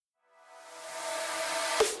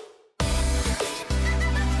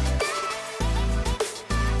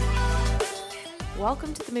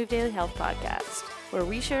Welcome to the Move Daily Health Podcast, where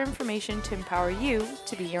we share information to empower you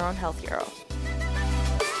to be your own health hero.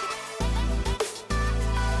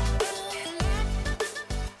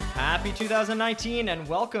 Happy 2019 and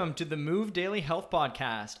welcome to the Move Daily Health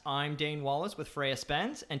Podcast. I'm Dane Wallace with Freya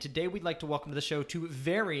Spence, and today we'd like to welcome to the show two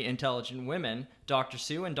very intelligent women, Dr.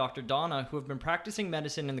 Sue and Dr. Donna, who have been practicing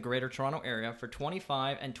medicine in the Greater Toronto Area for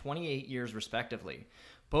 25 and 28 years respectively.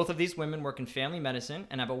 Both of these women work in family medicine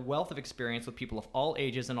and have a wealth of experience with people of all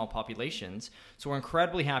ages and all populations, so we're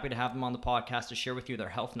incredibly happy to have them on the podcast to share with you their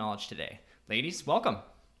health knowledge today. Ladies, welcome.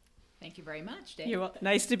 Thank you very much, Dave.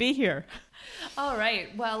 Nice to be here. All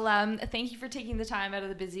right. Well, thank you for taking the time out of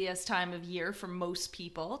the busiest time of year for most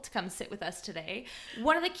people to come sit with us today.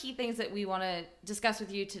 One of the key things that we want to discuss with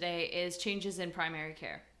you today is changes in primary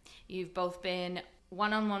care. You've both been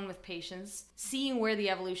one-on-one with patients, seeing where the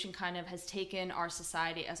evolution kind of has taken our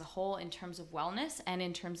society as a whole in terms of wellness and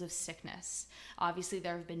in terms of sickness. Obviously,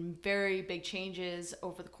 there have been very big changes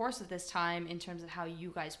over the course of this time in terms of how you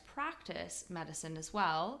guys practice medicine as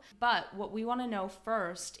well. But what we want to know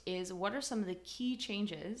first is, what are some of the key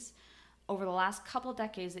changes over the last couple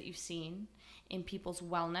decades that you've seen in people's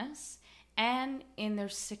wellness and in their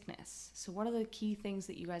sickness? So what are the key things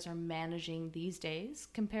that you guys are managing these days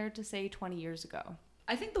compared to, say, 20 years ago?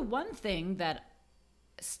 I think the one thing that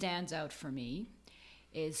stands out for me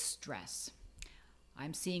is stress.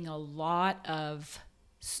 I'm seeing a lot of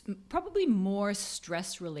probably more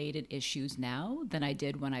stress-related issues now than I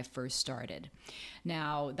did when I first started.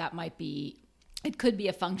 Now, it could be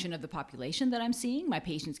a function of the population that I'm seeing, my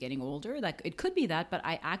patients getting older. It could be that, but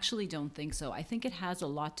I actually don't think so. I think it has a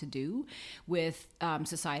lot to do with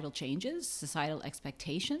societal changes, societal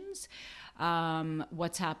expectations,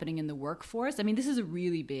 what's happening in the workforce. I mean, this is a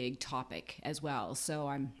really big topic as well, so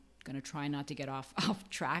I'm going to try not to get off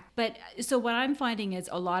track. But so what I'm finding is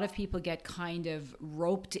a lot of people get kind of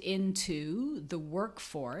roped into the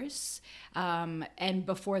workforce, and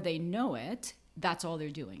before they know it, that's all they're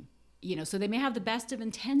doing. So they may have the best of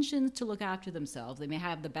intentions to look after themselves. They may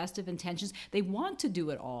have the best of intentions. They want to do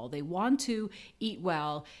it all. They want to eat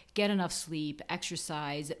well, get enough sleep,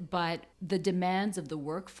 exercise, but the demands of the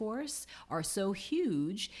workforce are so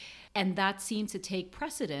huge, and that seems to take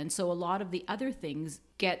precedence. So a lot of the other things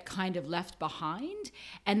get kind of left behind,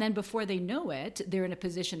 and then before they know it, they're in a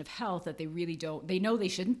position of health that they really don't, they know they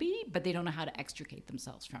shouldn't be, but they don't know how to extricate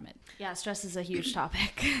themselves from it. Yeah, stress is a huge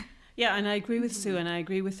topic. Yeah, and I agree with Sue, and I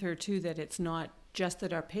agree with her too, that it's not just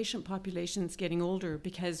that our patient population is getting older,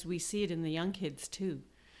 because we see it in the young kids too.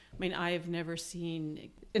 I mean, I have never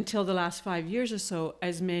seen, until the last 5 years or so,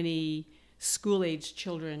 as many school-age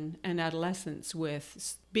children and adolescents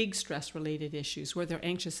with big stress-related issues where they're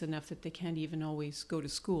anxious enough that they can't even always go to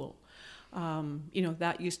school.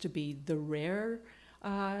 That used to be the rare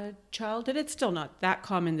child, and it's still not that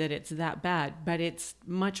common that it's that bad, but it's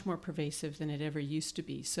much more pervasive than it ever used to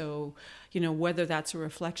be. So, whether that's a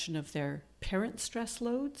reflection of their parent stress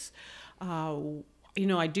loads,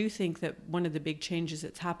 I do think that one of the big changes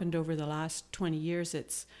that's happened over the last 20 years,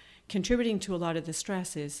 it's contributing to a lot of the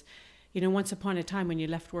stress is, once upon a time when you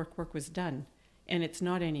left work was done, and it's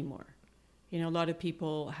not anymore. A lot of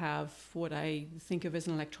people have what I think of as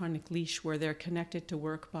an electronic leash, where they're connected to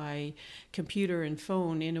work by computer and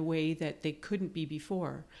phone in a way that they couldn't be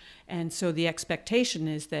before. And so the expectation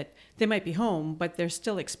is that they might be home, but they're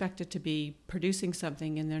still expected to be producing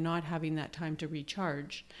something, and they're not having that time to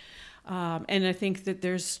recharge. And I think that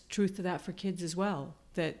there's truth to that for kids as well,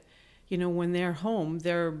 that, when they're home,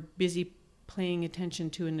 they're busy paying attention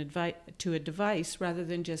to a device rather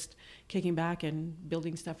than just kicking back and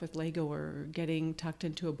building stuff with Lego or getting tucked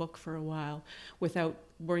into a book for a while without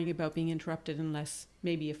worrying about being interrupted, unless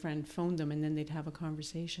maybe a friend phoned them and then they'd have a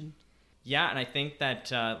conversation. Yeah, and I think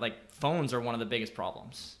that phones are one of the biggest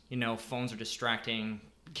problems. Phones are distracting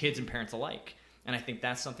kids and parents alike. And I think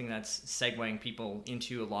that's something that's segueing people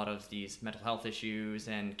into a lot of these mental health issues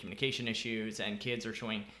and communication issues, and kids are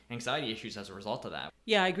showing anxiety issues as a result of that.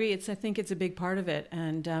 Yeah, I agree. I think it's a big part of it.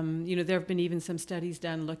 And, there have been even some studies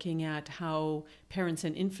done looking at how parents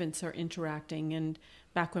and infants are interacting. And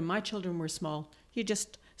back when my children were small, you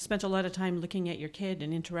just spent a lot of time looking at your kid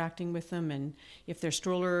and interacting with them. And if their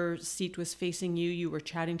stroller seat was facing you, you were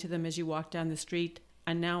chatting to them as you walked down the street.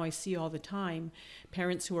 And now I see all the time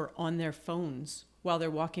parents who are on their phones while they're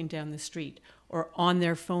walking down the street, or on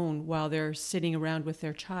their phone while they're sitting around with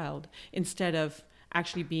their child, instead of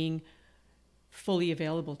actually being fully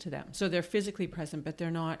available to them. So they're physically present, but they're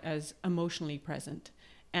not as emotionally present.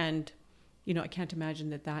 And, I can't imagine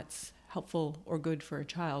that that's helpful or good for a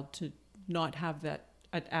child to not have that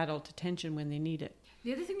adult attention when they need it.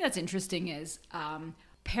 The other thing that's interesting is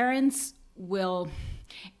parents will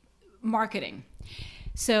marketing.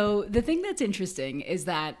 So the thing that's interesting is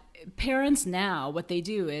that parents now, what they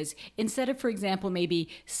do is, instead of, for example, maybe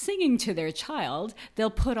singing to their child,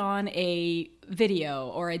 they'll put on a video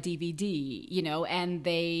or a DVD, and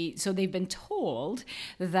they've been told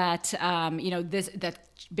that, that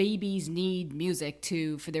babies need music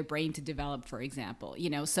for their brain to develop, for example,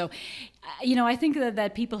 So, I think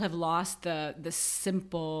that people have lost the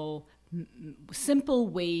simple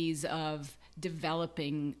ways of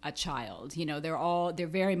developing a child. They're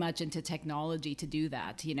very much into technology to do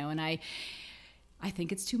that, and I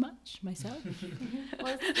think it's too much myself.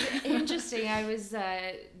 Well, it's interesting. I was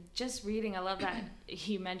just reading, I love that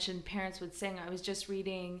you mentioned parents would sing. I was just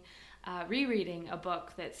rereading a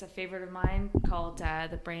book that's a favorite of mine called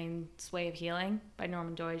The Brain's Way of Healing by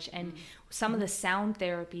Norman Doidge. And some of the sound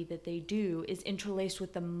therapy that they do is interlaced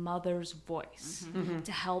with the mother's voice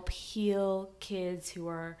to help heal kids who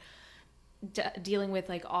are dealing with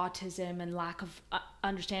like autism and lack of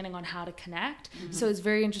understanding on how to connect. So it's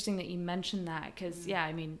very interesting that you mentioned that, because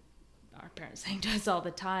our parents sing to us all the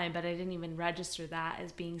time, but I didn't even register that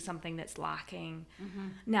as being something that's lacking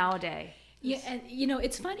nowadays. Yeah, and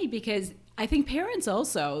it's funny because I think parents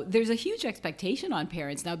also, there's a huge expectation on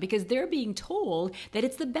parents now because they're being told that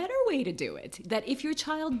it's the better way to do it. That if your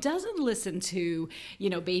child doesn't listen to,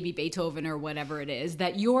 baby Beethoven or whatever it is,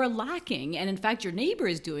 that you're lacking. And in fact, your neighbor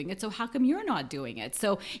is doing it. So how come you're not doing it?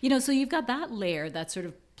 So, so you've got that layer that's sort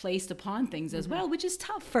of placed upon things as well, which is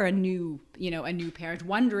tough for a new parent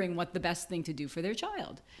wondering what the best thing to do for their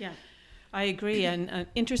child. Yeah. I agree. And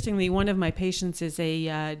interestingly, one of my patients is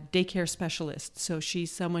a daycare specialist. So she's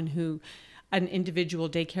someone who an individual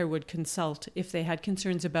daycare would consult if they had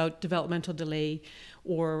concerns about developmental delay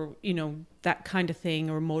or, that kind of thing,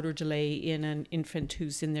 or motor delay in an infant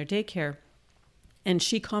who's in their daycare. And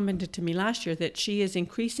she commented to me last year that she is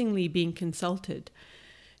increasingly being consulted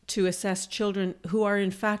to assess children who are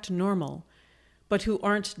in fact normal, but who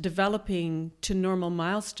aren't developing to normal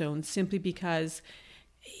milestones simply because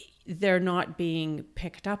they're not being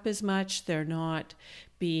picked up as much. They're not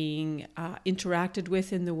being interacted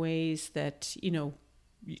with in the ways that,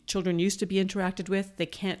 children used to be interacted with. They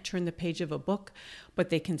can't turn the page of a book,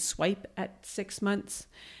 but they can swipe at 6 months.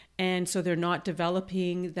 And so they're not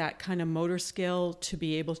developing that kind of motor skill to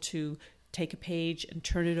be able to take a page and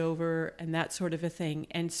turn it over and that sort of a thing.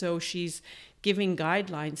 And so she's giving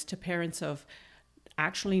guidelines to parents of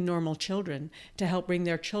actually normal children to help bring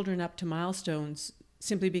their children up to milestones,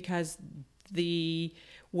 simply because the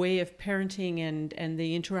way of parenting and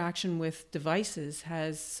the interaction with devices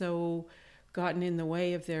has so gotten in the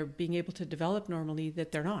way of their being able to develop normally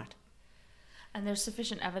that they're not. And there's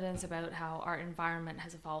sufficient evidence about how our environment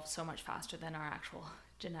has evolved so much faster than our actual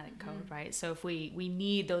genetic code, right? So if we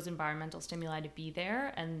need those environmental stimuli to be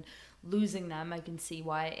there, and losing them, I can see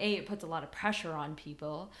why, it puts a lot of pressure on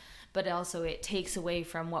people, but also it takes away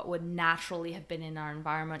from what would naturally have been in our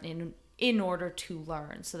environment in order to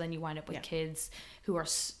learn. So then you wind up with kids who are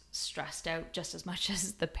stressed out just as much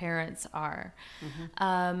as the parents are.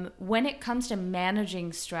 When it comes to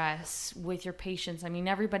managing stress with your patients,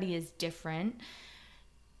 everybody is different.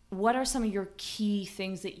 What are some of your key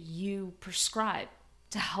things that you prescribe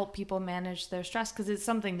to help people manage their stress? Because it's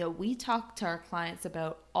something that we talk to our clients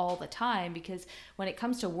about all the time, because when it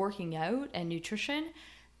comes to working out and nutrition,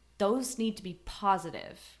 those need to be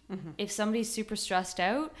positive. If somebody's super stressed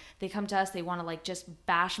out, they come to us, they want to just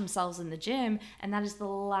bash themselves in the gym, and that is the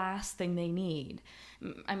last thing they need.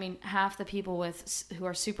 Half the people who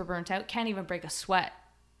are super burnt out can't even break a sweat.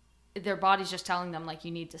 Their body's just telling them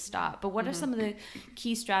you need to stop. But what are some of the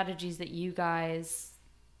key strategies that you guys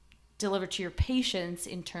deliver to your patients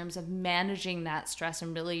in terms of managing that stress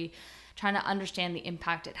and really trying to understand the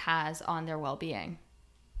impact it has on their well-being?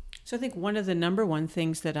 So I think one of the number one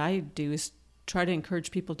things that I do is try to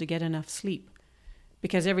encourage people to get enough sleep,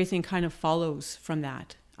 because everything kind of follows from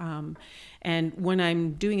that. And when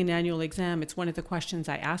I'm doing an annual exam, it's one of the questions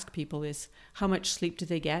I ask people is, how much sleep do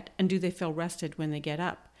they get, and do they feel rested when they get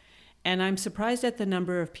up? And I'm surprised at the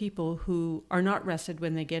number of people who are not rested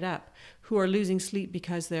when they get up, who are losing sleep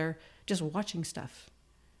because they're just watching stuff,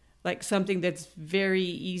 like something that's very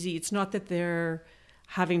easy. It's not that they're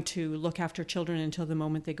having to look after children until the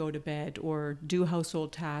moment they go to bed, or do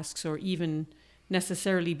household tasks, or even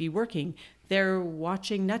necessarily be working. They're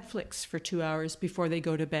watching Netflix for 2 hours before they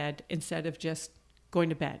go to bed instead of just going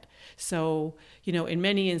to bed. So, in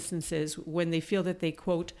many instances, when they feel that they,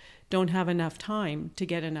 quote, don't have enough time to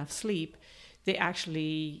get enough sleep, they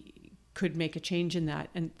actually could make a change in that,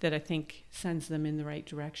 and that I think sends them in the right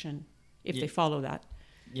direction if they follow that.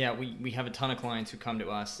 Yeah, we have a ton of clients who come to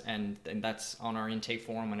us, and that's on our intake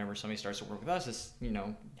form whenever somebody starts to work with us is,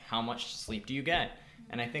 how much sleep do you get?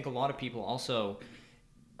 And I think a lot of people also,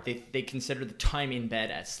 they consider the time in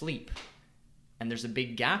bed as sleep. And there's a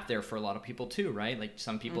big gap there for a lot of people too, right? Like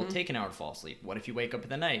some people take an hour to fall asleep. What if you wake up in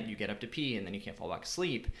the night, you get up to pee, and then you can't fall back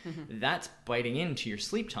asleep? That's biting into your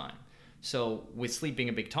sleep time. So with sleep being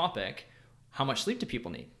a big topic, how much sleep do people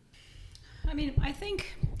need? I mean, I think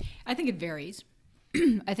it varies.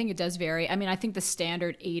 I think it does vary. I mean, I think the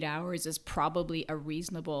standard 8 hours is probably a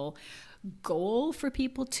reasonable goal for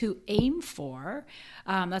people to aim for.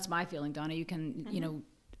 That's my feeling, Donna. You can,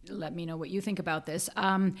 let me know what you think about this.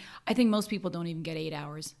 I think most people don't even get 8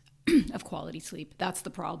 hours of quality sleep. That's the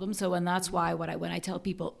problem. So, and that's why when I tell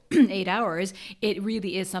people 8 hours, it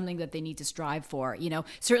really is something that they need to strive for.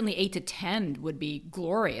 Certainly 8 to 10 would be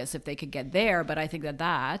glorious if they could get there, but I think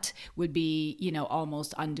that would be,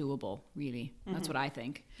 almost undoable, really. That's what I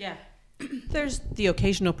think. Yeah. There's the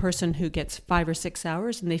occasional person who gets 5 or 6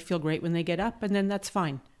 hours and they feel great when they get up, and then that's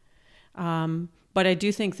fine. But I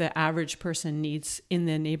do think the average person needs in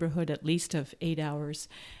the neighborhood at least of 8 hours.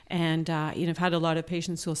 And, I've had a lot of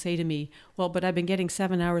patients who will say to me, well, but I've been getting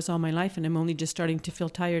 7 hours all my life and I'm only just starting to feel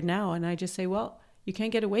tired now. And I just say, well, you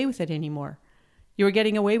can't get away with it anymore. You were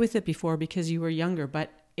getting away with it before because you were younger,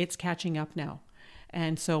 but it's catching up now.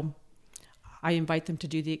 And so I invite them to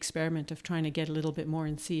do the experiment of trying to get a little bit more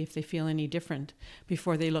and see if they feel any different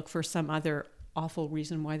before they look for some other awful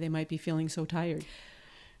reason why they might be feeling so tired.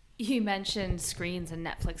 You mentioned screens and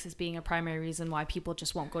Netflix as being a primary reason why people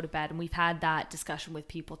just won't go to bed. And we've had that discussion with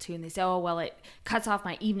people too. And they say, oh, well, it cuts off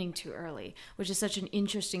my evening too early, which is such an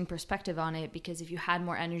interesting perspective on it, because if you had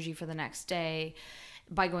more energy for the next day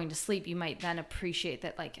by going to sleep, you might then appreciate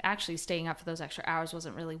that, like, actually staying up for those extra hours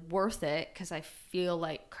wasn't really worth it because I feel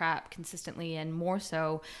like crap consistently and more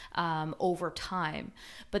so over time.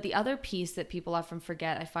 But the other piece that people often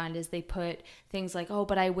forget, I find, is they put things like, oh,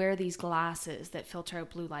 but I wear these glasses that filter out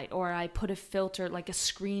blue light, or I put a filter, like a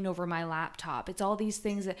screen over my laptop. It's all these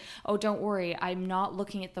things that, oh, don't worry, I'm not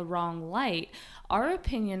looking at the wrong light. Our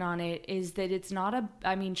opinion on it is that it's not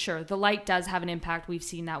sure, the light does have an impact. We've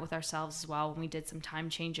seen that with ourselves as well when we did some time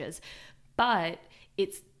changes, but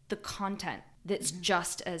it's the content that's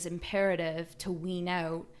just as imperative to wean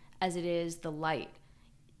out as it is the light.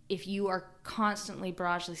 If you are constantly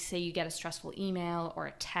barraged, say you get a stressful email or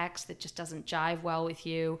a text that just doesn't jive well with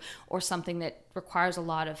you, or something that requires a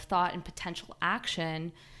lot of thought and potential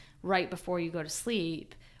action right before you go to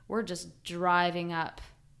sleep, we're just driving up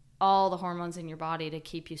all the hormones in your body to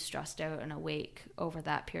keep you stressed out and awake over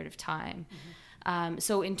that period of time.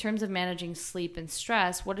 So in terms of managing sleep and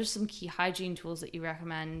stress, what are some key hygiene tools that you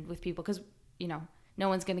recommend with people? Because, no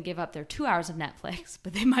one's going to give up their 2 hours of Netflix,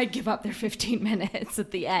 but they might give up their 15 minutes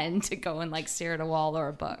at the end to go and stare at a wall or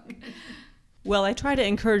a book. Well, I try to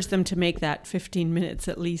encourage them to make that 15 minutes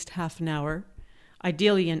at least half an hour,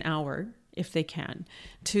 ideally an hour if they can,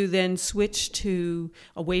 to then switch to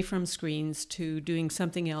away from screens to doing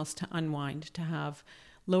something else to unwind, to have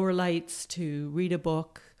lower lights, to read a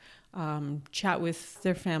book, chat with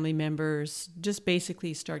their family members, just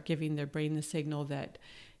basically start giving their brain the signal that,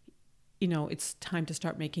 it's time to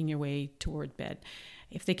start making your way toward bed.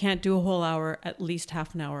 If they can't do a whole hour, at least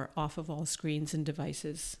half an hour off of all screens and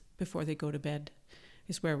devices before they go to bed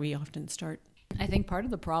is where we often start. I think part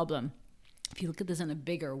of the problem, if you look at this in a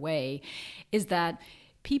bigger way, is that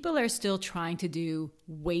people are still trying to do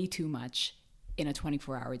way too much in a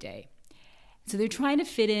 24-hour day. So they're trying to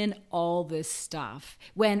fit in all this stuff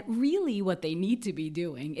when really what they need to be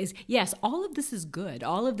doing is, yes, all of this is good.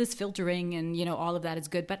 All of this filtering and, all of that is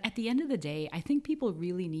good. But at the end of the day, I think people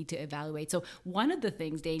really need to evaluate. So one of the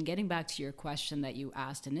things, Dane, getting back to your question that you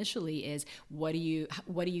asked initially is, what do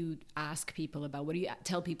you ask people about? What do you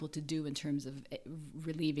tell people to do in terms of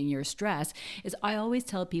relieving your stress? Is I always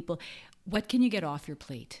tell people, what can you get off your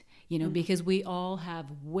plate? Because we all have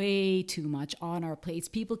way too much on our plates.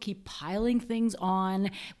 People keep piling things on.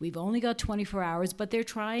 We've only got 24 hours, but they're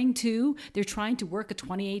trying to work a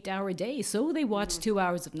 28-hour day. So they watch 2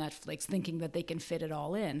 hours of Netflix thinking that they can fit it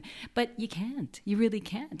all in. But you can't. You really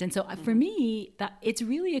can't. And so for me, that it's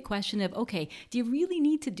really a question of, okay, do you really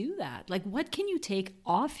need to do that? Like, what can you take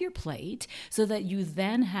off your plate so that you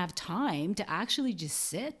then have time to actually just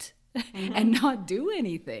sit and not do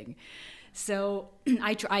anything? So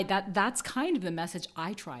I try that. That's kind of the message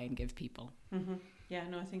I try and give people. Mm-hmm. Yeah,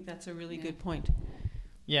 no, I think that's a really good point.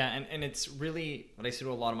 Yeah, and it's really what I say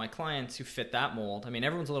to a lot of my clients who fit that mold. I mean,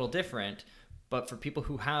 everyone's a little different, but for people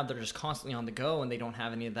they're just constantly on the go and they don't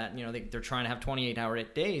have any of that, they're trying to have 28-hour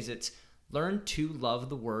days, it's learn to love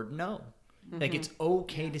the word no. Like, it's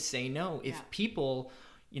okay to say no. If people,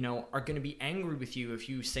 are going to be angry with you if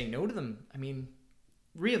you say no to them, I mean,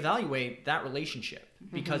 reevaluate that relationship.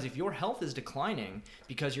 Because if your health is declining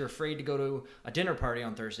because you're afraid to go to a dinner party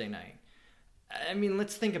on Thursday night, I mean,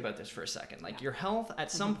 let's think about this for a second. Like, your health, at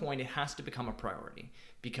some point, it has to become a priority,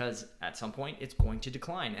 because at some point it's going to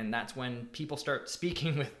decline. And that's when people start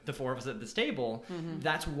speaking with the four of us at this table.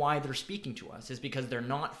 That's why they're speaking to us, is because they're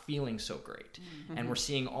not feeling so great. And we're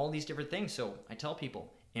seeing all these different things. So I tell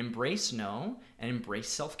people, embrace no and embrace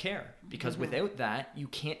self-care, because without that, you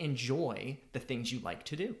can't enjoy the things you like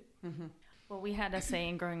to do. Well, we had a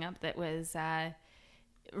saying growing up that was,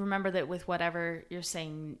 remember that with whatever you're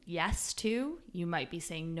saying yes to, you might be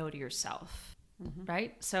saying no to yourself,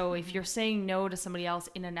 right? So if you're saying no to somebody else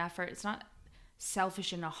in an effort, it's not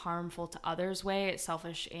selfish in a harmful to others way. It's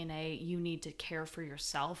selfish in a you need to care for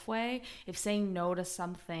yourself way. If saying no to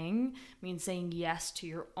something means saying yes to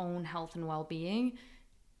your own health and well-being,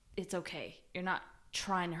 it's okay. You're not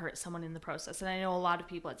trying to hurt someone in the process. And I know a lot of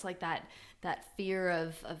people, it's like that fear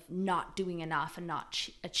of not doing enough and not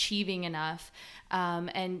achieving enough.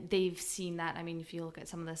 And they've seen that. I mean, if you look at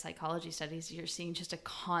some of the psychology studies, you're seeing just a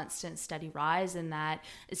constant steady rise in that,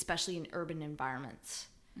 especially in urban environments.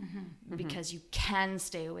 Because you can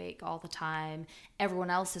stay awake all the time. Everyone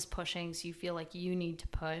else is pushing, so you feel like you need to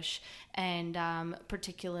push. And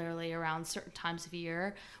particularly around certain times of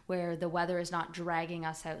year where the weather is not dragging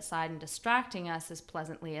us outside and distracting us as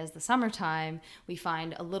pleasantly as the summertime, we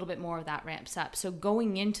find a little bit more of that ramps up. So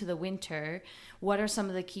going into the winter, what are some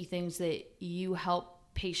of the key things that you help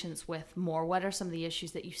patients with more? What are some of the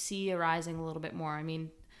issues that you see arising a little bit more? I mean,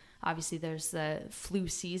 obviously there's the flu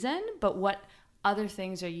season, but what other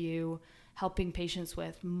things are you helping patients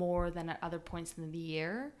with more than at other points in the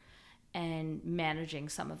year, and managing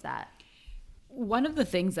some of that? One of the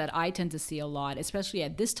things that I tend to see a lot, especially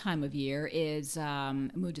at this time of year, is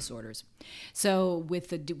mood disorders. So with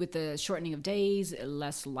the shortening of days,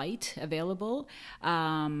 less light available,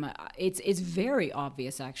 it's very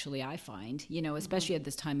obvious, actually, I find, especially at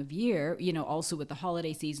this time of year, also with the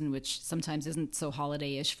holiday season, which sometimes isn't so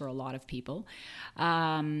holiday-ish for a lot of people,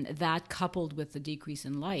 that coupled with the decrease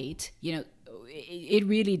in light, it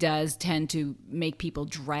really does tend to make people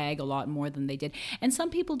drag a lot more than they did. And some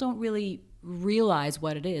people don't really realize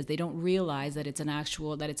what it is. They don't realize that it's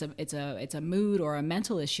a mood or a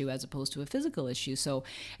mental issue as opposed to a physical issue. So,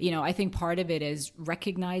 I think part of it is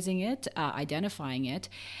recognizing it, identifying it.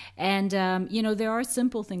 And, there are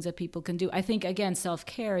simple things that people can do. I think, again,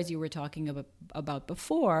 self-care, as you were talking about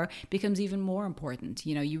before, becomes even more important.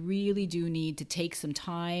 You really do need to take some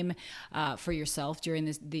time for yourself during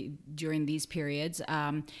these periods.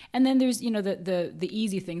 And then there's, the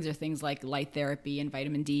easy things are things like light therapy and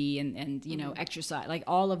vitamin D and exercise, like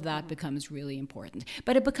all of that becomes really important.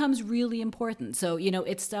 But it becomes really important. So,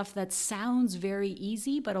 it's stuff that sounds very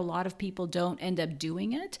easy, but a lot of people don't end up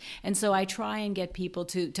doing it. And so I try and get people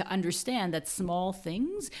to understand that small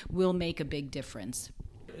things will make a big difference.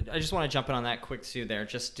 I just want to jump in on that quick, Sue, there,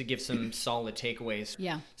 just to give some solid takeaways.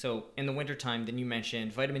 Yeah. So in the wintertime, then you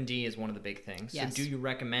mentioned vitamin D is one of the big things. Yes. So do you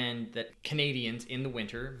recommend that Canadians in the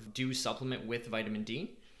winter do supplement with vitamin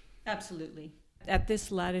D? Absolutely. At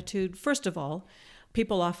this latitude, first of all,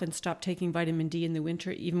 people often stop taking vitamin D in the winter,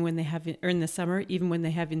 even when they have, or in the summer, even when they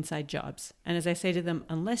have inside jobs. And as I say to them,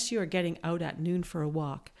 unless you are getting out at noon for a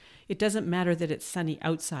walk, it doesn't matter that it's sunny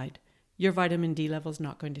outside. Your vitamin D level is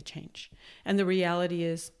not going to change. And the reality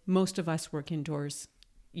is most of us work indoors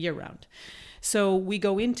year round. So we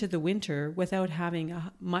go into the winter without having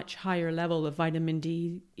a much higher level of vitamin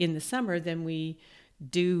D in the summer than we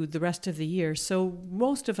do the rest of the year. So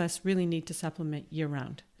most of us really need to supplement year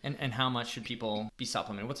round. And how much should people be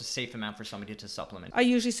supplementing? What's a safe amount for somebody to supplement? I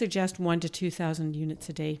usually suggest 1,000 to 2,000 units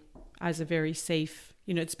a day as a very safe,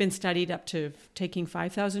 it's been studied up to taking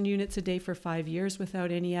 5,000 units a day for 5 years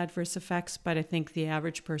without any adverse effects. But I think the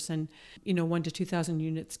average person, 1,000 to 2,000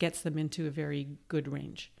 units gets them into a very good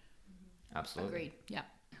range. Absolutely. Agreed. Yeah.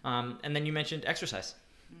 And then you mentioned exercise.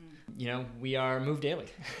 We are Move Daily.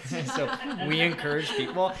 So we encourage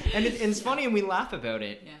people. And it's funny, and we laugh about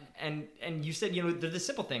it. Yeah. And you said, they're the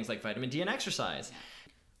simple things like vitamin D and exercise. Yeah.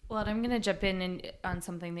 Well, and I'm going to jump in on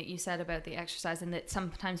something that you said about the exercise, and that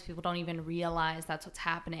sometimes people don't even realize that's what's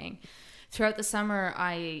happening. Throughout the summer,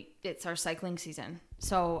 it's our cycling season.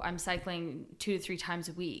 So I'm cycling 2 to 3 times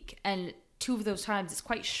a week. And 2 of those times, it's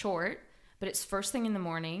quite short, but it's first thing in the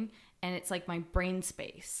morning. And it's like my brain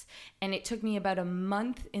space. And it took me about a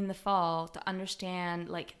month in the fall to understand,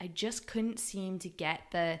 like, I just couldn't seem to get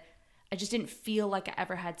I just didn't feel like I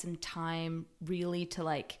ever had some time really to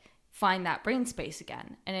like find that brain space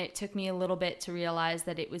again. And it took me a little bit to realize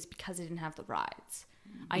that it was because I didn't have the rides.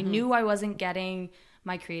 I knew I wasn't getting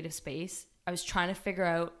my creative space. I was trying to figure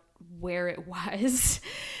out where it was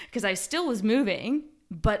because I still was moving,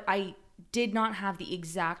 but I did not have the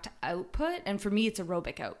exact output. And for me, it's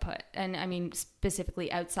aerobic output. And I mean,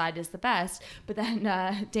 specifically outside is the best. But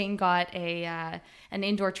then Dane got an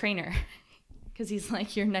indoor trainer because he's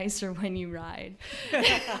like, you're nicer when you ride. I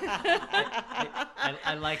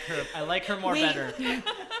like her. I like her more better.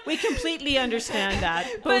 We completely understand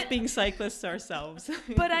that, both being cyclists ourselves.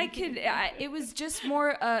 But I could, it was just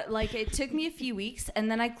more like it took me a few weeks and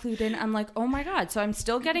then I clued in. I'm like, oh my God. So I'm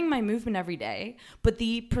still getting my movement every day, but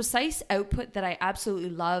the precise output that I absolutely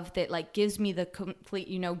love that like gives me the complete,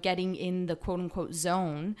 you know, getting in the quote unquote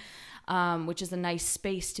zone, which is a nice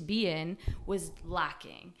space to be in, was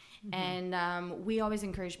lacking. Mm-hmm. And we always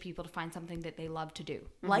encourage people to find something that they love to do,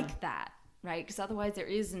 like that. Right? Because otherwise there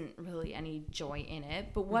isn't really any joy in it.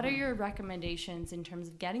 But what are your recommendations in terms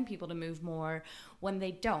of getting people to move more when they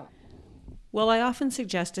don't? Well, I often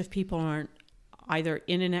suggest if people aren't either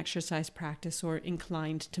in an exercise practice or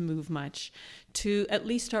inclined to move much, to at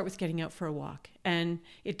least start with getting out for a walk. And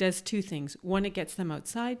it does two things. One, it gets them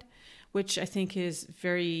outside, which I think is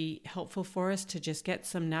very helpful for us to just get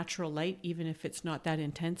some natural light, even if it's not that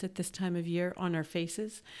intense at this time of year, on our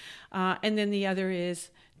faces. And then the other is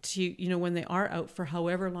to, you know, when they are out for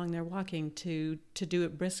however long they're walking, to do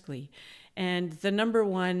it briskly. And the number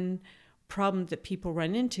one problem that people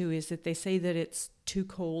run into is that they say that it's too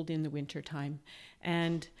cold in the winter time.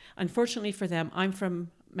 And unfortunately for them, I'm from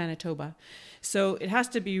Manitoba, so it has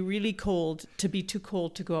to be really cold to be too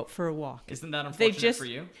cold to go out for a walk. Isn't that unfortunate for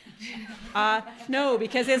you? No,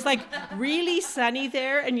 because it's like really sunny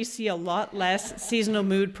there and you see a lot less seasonal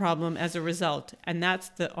mood problem as a result, and that's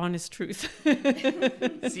the honest truth.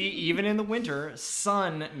 See, even in the winter,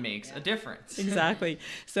 sun makes a difference. Exactly.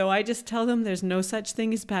 So I just tell them there's no such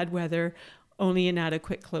thing as bad weather, only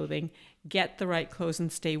inadequate clothing. Get the right clothes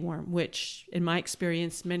and stay warm, which in my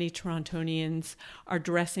experience, many Torontonians are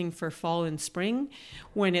dressing for fall and spring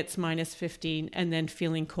when it's minus 15 and then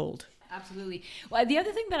feeling cold. Absolutely. Well, the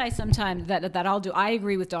other thing that I sometimes that I'll do, I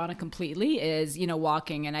agree with Donna completely, is, you know,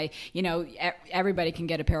 walking. And everybody can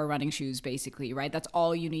get a pair of running shoes, basically, right? That's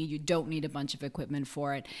all you need. You don't need a bunch of equipment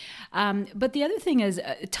for it. But the other thing is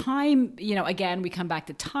time. You know, again, we come back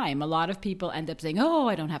to time. A lot of people end up saying, oh,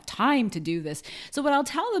 I don't have time to do this. So what I'll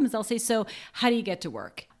tell them is I'll say, so how do you get to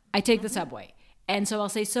work? I take the subway. And so I'll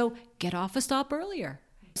say, so get off a stop earlier.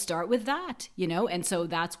 Start with that, you know, and so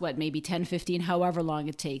that's what, maybe 10, 15, however long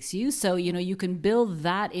it takes you. So, you know, you can build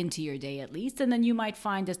that into your day at least. And then you might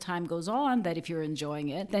find as time goes on that if you're enjoying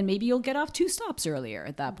it, then maybe you'll get off 2 stops earlier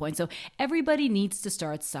at that point. So everybody needs to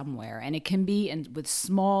start somewhere, and it can be with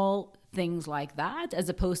small things like that, as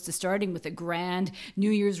opposed to starting with a grand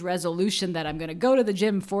New Year's resolution that I'm going to go to the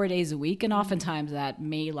gym 4 days a week. And oftentimes that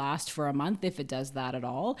may last for a month, if it does that at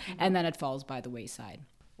all. And then it falls by the wayside.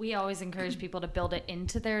 We always encourage people to build it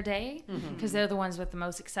into their day because they're the ones with the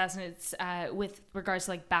most success. And it's with regards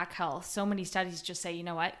to like back health. So many studies just say, you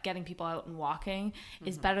know what, getting people out and walking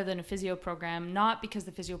is better than a physio program, not because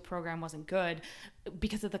the physio program wasn't good,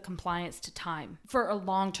 because of the compliance to time for a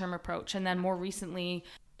long-term approach. And then more recently,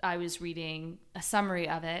 I was reading a summary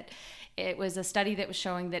of it. It was a study that was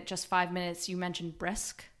showing that just 5 minutes, you mentioned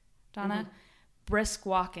brisk, Donna, brisk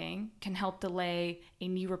walking can help delay a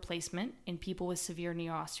knee replacement in people with severe knee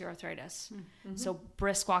osteoarthritis. So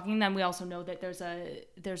brisk walking. Then we also know that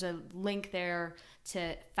there's a link there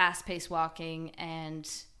to fast-paced walking and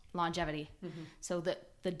longevity. So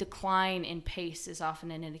the decline in pace is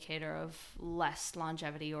often an indicator of less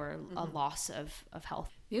longevity or a loss of health.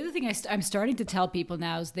 The other thing I'm starting to tell people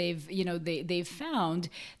now is they've found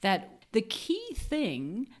that the key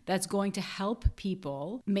thing that's going to help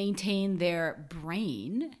people maintain their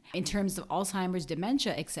brain in terms of Alzheimer's,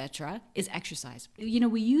 dementia, etc., is exercise. You know,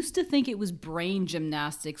 we used to think it was brain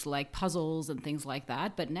gymnastics like puzzles and things like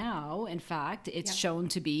that, but now, in fact, it's shown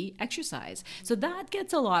to be exercise. So that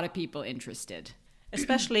gets a lot of people interested.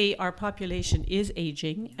 Especially our population is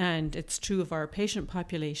aging, and it's true of our patient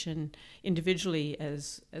population individually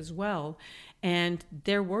as well. And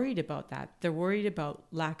they're worried about that. They're worried about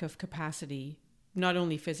lack of capacity, not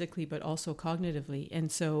only physically, but also cognitively.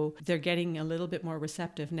 And so they're getting a little bit more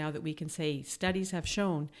receptive now that we can say studies have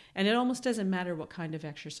shown, and it almost doesn't matter what kind of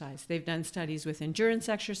exercise. They've done studies with endurance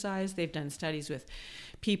exercise. They've done studies with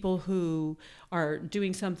people who are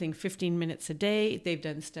doing something 15 minutes a day. They've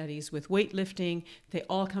done studies with weightlifting. They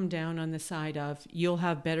all come down on the side of you'll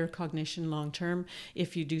have better cognition long term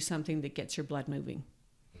if you do something that gets your blood moving.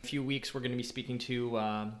 A few weeks, we're going to be speaking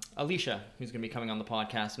to Alicia, who's going to be coming on the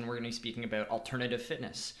podcast, and we're going to be speaking about alternative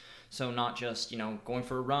fitness. So not just, going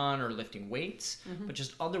for a run or lifting weights, but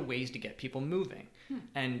just other ways to get people moving.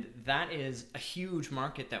 And that is a huge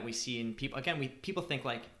market that we see in people. Again, people think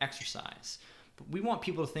like exercise, but we want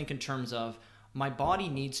people to think in terms of, my body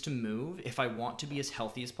needs to move if I want to be as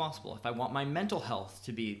healthy as possible. If I want my mental health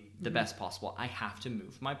to be the best possible, I have to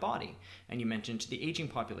move my body. And you mentioned the aging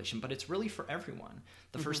population, but it's really for everyone.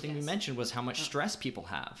 The first thing we mentioned was how much stress people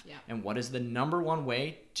have. Yeah. And what is the number one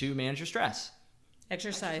way to manage your stress?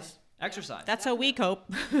 Exercise. That's how we cope.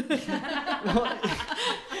 Well,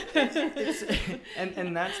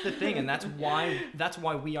 and that's the thing. And that's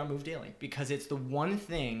why we are Move Daily, because it's the one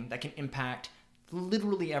thing that can impact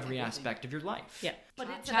literally every aspect of your life. Yeah. But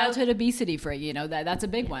it's childhood obesity for that's a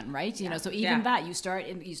big one, right? So even that you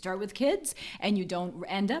start with kids and you don't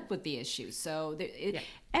end up with the issues. So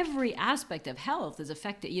every aspect of health is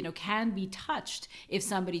affected, can be touched if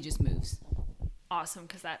somebody just moves. Awesome,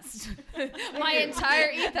 because that's my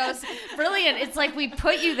entire ethos. Brilliant. It's like we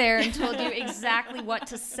put you there and told you exactly what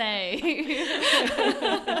to say. You gave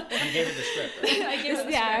it the script. Right?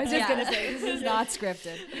 I was just going to say, this is not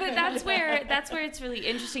scripted. But that's where it's really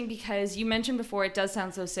interesting, because you mentioned before it does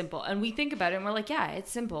sound so simple. And we think about it and we're like, yeah,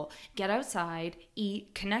 it's simple. Get outside,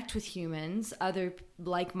 eat, connect with humans, other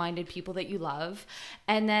like-minded people that you love,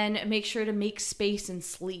 and then make sure to make space and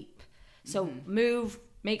sleep. So move,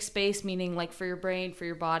 make space, meaning like for your brain, for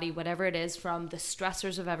your body, whatever it is, from the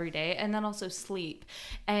stressors of every day, and then also sleep.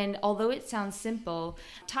 And although it sounds simple,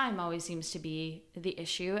 time always seems to be the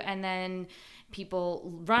issue. And then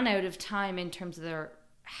people run out of time in terms of their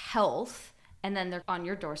health, and then they're on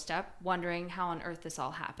your doorstep wondering how on earth this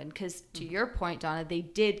all happened. Because to your point, Donna, they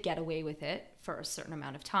did get away with it for a certain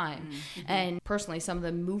amount of time. And personally, some of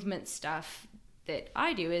the movement stuff that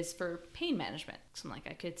I do is for pain management. So I'm like,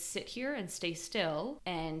 I could sit here and stay still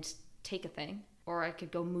and take a thing, or I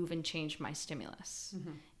could go move and change my stimulus.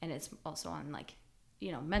 And it's also on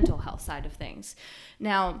mental health side of things.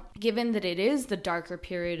 Now, given that it is the darker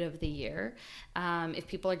period of the year, if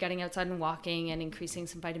people are getting outside and walking and increasing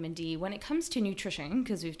some vitamin D, when it comes to nutrition,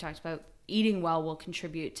 because we've talked about eating well will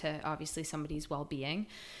contribute to obviously somebody's well-being,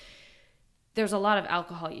 there's a lot of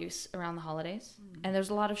alcohol use around the holidays, and there's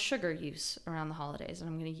a lot of sugar use around the holidays. And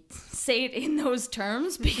I'm going to say it in those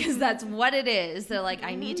terms because that's what it is. They're like,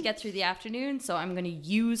 I need to get through the afternoon, so I'm going to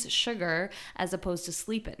use sugar as opposed to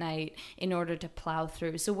sleep at night in order to plow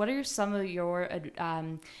through. So what are some of your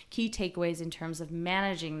key takeaways in terms of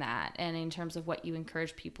managing that and in terms of what you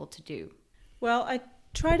encourage people to do? Well, I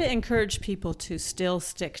try to encourage people to still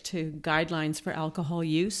stick to guidelines for alcohol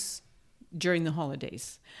use during the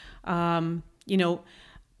holidays. A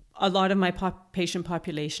lot of my patient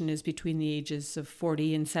population is between the ages of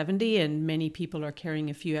 40 and 70, and many people are carrying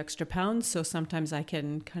a few extra pounds. So sometimes I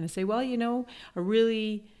can kind of say, well, a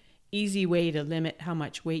really easy way to limit how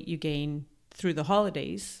much weight you gain through the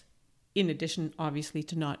holidays, in addition, obviously,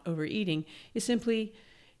 to not overeating, is simply,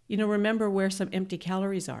 remember where some empty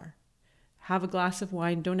calories are. Have a glass of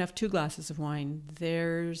wine, don't have 2 glasses of wine.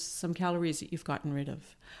 There's some calories that you've gotten rid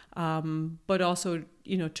of. But also,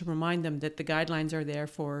 to remind them that the guidelines are there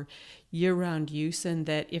for year-round use, and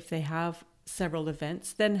that if they have several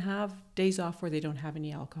events, then have days off where they don't have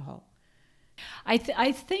any alcohol. I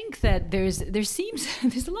think that there's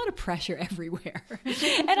a lot of pressure everywhere.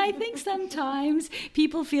 And I think sometimes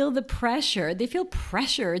people feel the pressure. They feel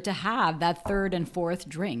pressure to have that third and fourth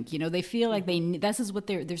drink. They feel like this is what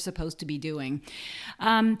they're supposed to be doing.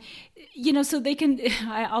 So they can,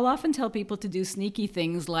 I'll often tell people to do sneaky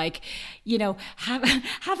things like,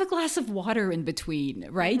 have a glass of water in between,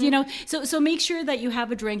 right? So make sure that you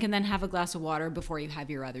have a drink and then have a glass of water before you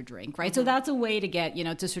have your other drink, right? So that's a way to get,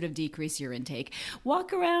 to sort of decrease your intake.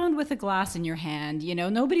 Walk around with a glass in your hand,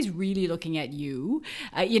 nobody's really looking at you,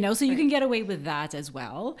 so you can get away with that as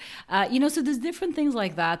well. So there's different things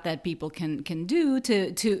like that people can do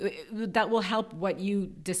to that will help what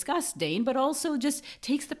you discussed, Dane, but also just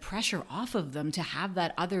takes the pressure off of them to have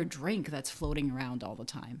that other drink that's floating around all the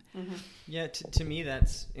time. Yeah, to me,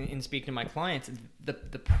 that's, in speaking to my clients,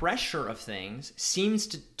 the pressure of things seems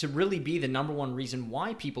to really be the number one reason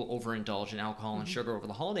why people overindulge in alcohol and sugar over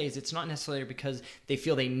the holidays. It's not necessarily because they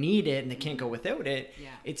feel they need it and they can't go without it. Yeah.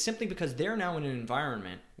 It's simply because they're now in an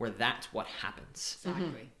environment where that's what happens.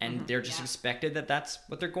 Exactly. And they're just expected that that's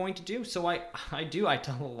what they're going to do. So I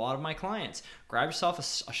tell a lot of my clients, grab yourself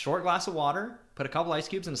a short glass of water, put a couple ice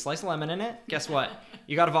cubes and a slice of lemon in it. Guess what?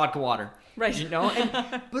 You got a vodka water. Right.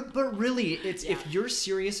 But really, it's if you're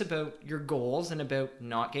serious about your goals and about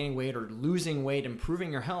not gaining weight or losing weight,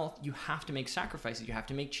 improving your health, you have to make sacrifices. You have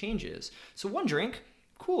to make changes. So one drink,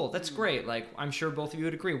 cool, that's great. Like, I'm sure both of you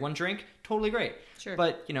would agree. One drink, totally great. Sure.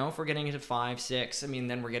 But, you know, if we're getting into 5, 6, I mean,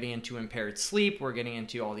 then we're getting into impaired sleep. We're getting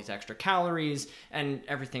into all these extra calories and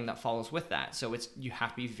everything that follows with that. So you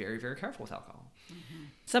have to be very, very careful with alcohol.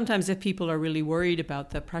 Sometimes if people are really worried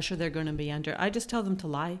about the pressure they're going to be under, I just tell them to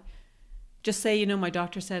lie. Just say, you know, my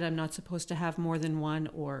doctor said I'm not supposed to have more than one,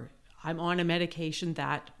 or I'm on a medication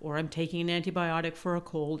that, or I'm taking an antibiotic for a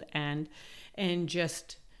cold, and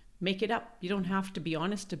just make it up. You don't have to be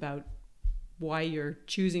honest about why you're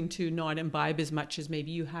choosing to not imbibe as much as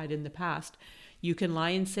maybe you had in the past. You can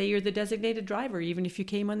lie and say you're the designated driver, even if you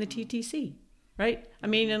came on the TTC, right? I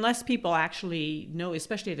mean, unless people actually know,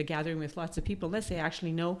 especially at a gathering with lots of people, unless they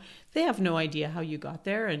actually know, they have no idea how you got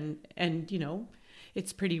there. And you know,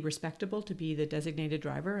 it's pretty respectable to be the designated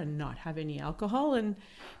driver and not have any alcohol, and,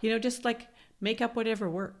 you know, just like make up whatever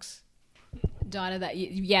works. Donna,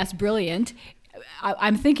 yes, brilliant.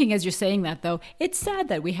 I'm thinking as you're saying that, though, it's sad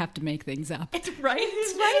that we have to make things up. It's right.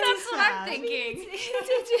 It's right. That's what I'm thinking.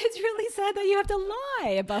 It's really sad that you have to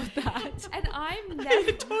lie about that. And I'm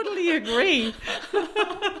never... Totally agree.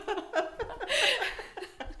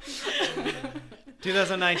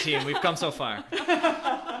 2019, we've come so far.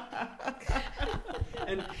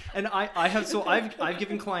 And I've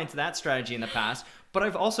given clients that strategy in the past, but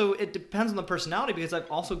I've also, it depends on the personality, because I've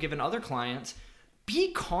also given other clients,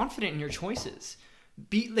 be confident in your choices.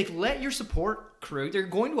 Be like, let your support crew, they're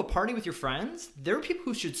going to a party with your friends, there are people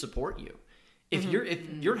who should support you. If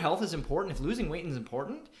your health is important, if losing weight is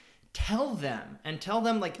important, tell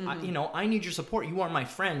them like, I need your support. You are my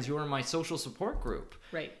friends. You are my social support group.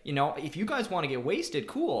 Right. You know, if you guys want to get wasted,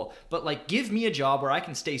 cool. But like, give me a job where I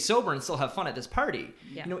can stay sober and still have fun at this party.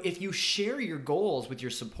 Yeah. You know, if you share your goals with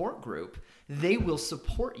your support group, they will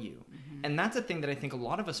support you. And that's a thing that I think a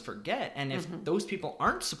lot of us forget. And if those people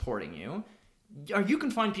aren't supporting you, you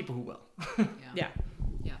can find people who will. Yeah.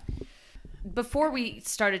 Before we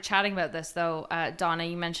started chatting about this, though, Donna,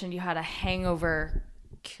 you mentioned you had a hangover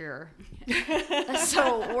cure.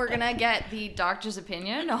 So we're gonna get the doctor's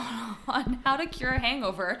opinion on how to cure a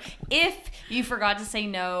hangover if you forgot to say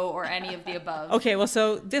no or any of the above. Okay, well,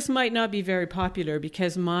 so this might not be very popular,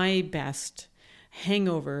 because my best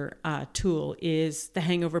hangover tool is the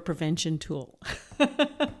hangover prevention tool.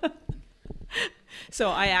 So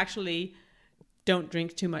I actually don't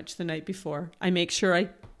drink too much the night before. I make sure I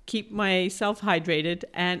keep myself hydrated,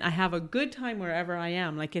 and I have a good time wherever I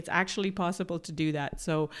am. Like, it's actually possible to do that.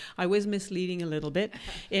 So I was misleading a little bit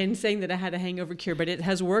in saying that I had a hangover cure, but it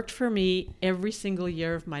has worked for me every single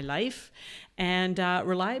year of my life, and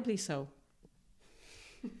reliably so.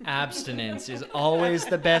 Abstinence is always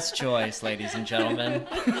the best choice, ladies and gentlemen.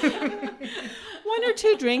 1 or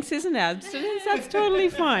 2 drinks isn't abstinence. That's totally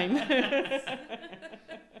fine.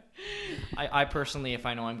 I personally, if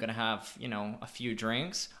I know I'm going to have, a few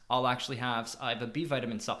drinks, I have a B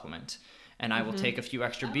vitamin supplement, and I will take a few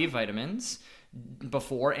extra B vitamins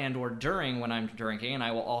before and or during when I'm drinking, and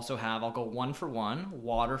I'll go 1 for 1,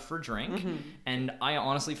 water for drink, and I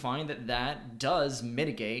honestly find that does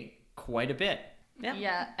mitigate quite a bit.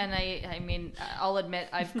 Yeah, and I mean, I'll admit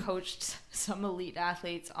I've coached some elite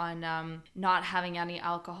athletes on not having any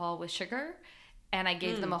alcohol with sugar, and I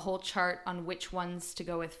gave them a whole chart on which ones to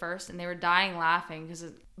go with first, and they were dying laughing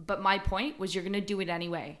but my point was, you're going to do it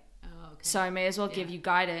anyway. Oh, okay. So I may as well give you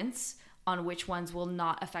guidance on which ones will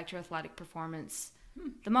not affect your athletic performance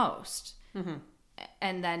the most.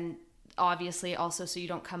 And then obviously also, so you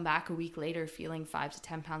don't come back a week later feeling 5 to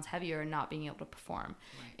 10 pounds heavier and not being able to perform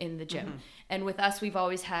in the gym. And with us, we've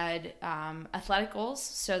always had athletic goals,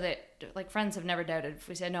 so that like friends have never doubted. If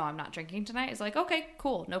we said, no, I'm not drinking tonight, it's like, okay,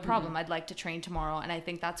 cool, no problem. I'd like to train tomorrow. And I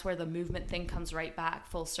think that's where the movement thing comes right back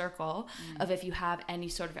full circle of, if you have any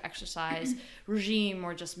sort of exercise regime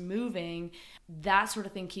or just moving, that sort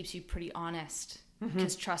of thing keeps you pretty honest.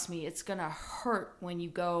 Because trust me, it's going to hurt when you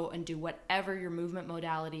go and do whatever your movement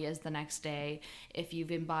modality is the next day if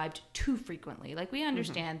you've imbibed too frequently. Like, we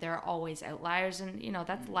understand there are always outliers, and,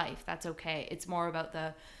 that's life. That's okay. It's more about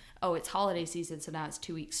it's holiday season, so now it's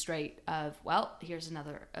 2 weeks straight of, well, here's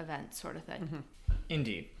another event sort of thing.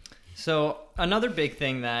 Indeed. So another big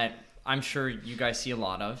thing that I'm sure you guys see a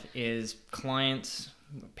lot of is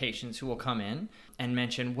patients who will come in and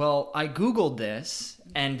mention, well, I Googled this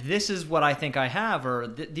and this is what I think I have, or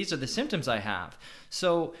these are the symptoms I have.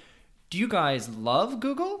 So do you guys love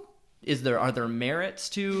Google? Are there merits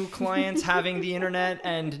to clients having the internet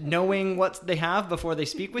and knowing what they have before they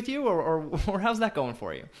speak with you, or how's that going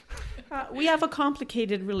for you? We have a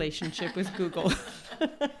complicated relationship with Google.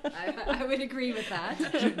 I would agree with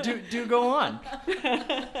that. Do go on.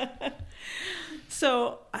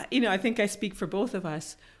 So, I think I speak for both of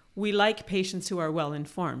us. we like patients who are well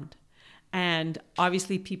informed. And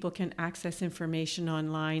obviously people can access information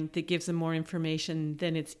online that gives them more information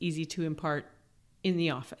than it's easy to impart in the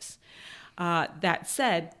office. That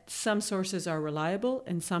said, some sources are reliable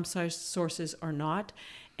and some sources are not.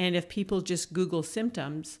 And if people just Google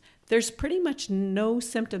symptoms, there's pretty much no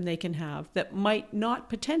symptom they can have that might not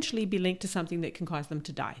potentially be linked to something that can cause them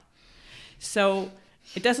to die. So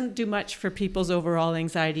it doesn't do much for people's overall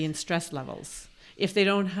anxiety and stress levels if they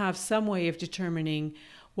don't have some way of determining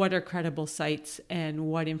what are credible sites and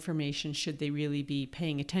what information should they really be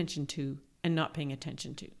paying attention to and not paying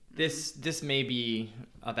attention to. This may be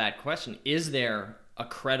a bad question. Is there a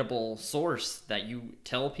credible source that you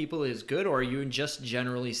tell people is good, or are you just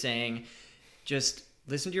generally saying, just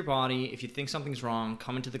listen to your body. If you think something's wrong,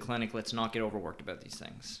 come into the clinic. Let's not get overworked about these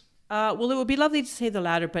things. Well, it would be lovely to say the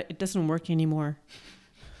latter, but it doesn't work anymore.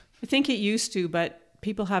 I think it used to, but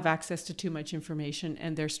people have access to too much information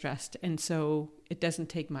and they're stressed. And so it doesn't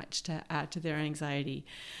take much to add to their anxiety.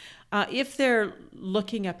 If they're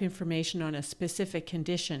looking up information on a specific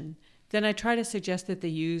condition, then I try to suggest that they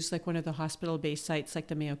use like one of the hospital-based sites like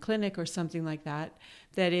the Mayo Clinic or something like that,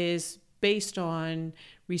 that is based on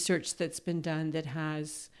research that's been done that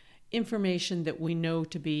has information that we know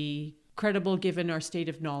to be credible given our state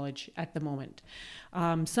of knowledge at the moment.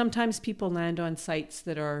 Sometimes people land on sites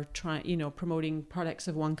that are promoting products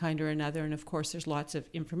of one kind or another, and of course there's lots of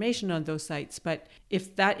information on those sites, but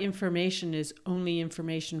if that information is only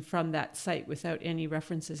information from that site without any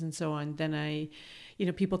references and so on, then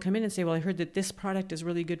people come in and say, well, I heard that this product is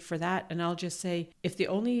really good for that. And I'll just say, if the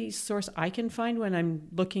only source I can find when I'm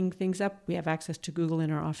looking things up, we have access to Google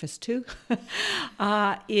in our office too,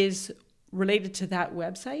 is related to that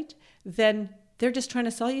website, then they're just trying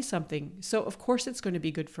to sell you something. So of course it's going to be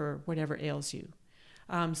good for whatever ails you.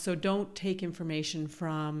 So don't take information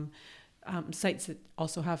from sites that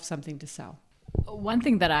also have something to sell. One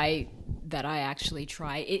thing that I actually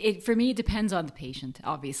try, it for me, it depends on the patient,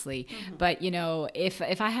 obviously. Mm-hmm. But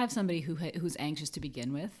if I have somebody who's anxious to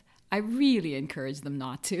begin with, I really encourage them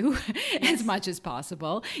not to, as much as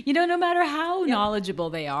possible. No matter how knowledgeable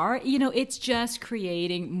they are, it's just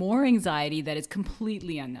creating more anxiety that is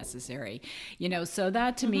completely unnecessary. So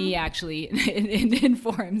that to me actually it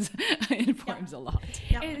informs a lot.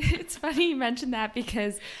 Yeah. It's funny you mentioned that,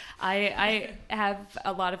 because I have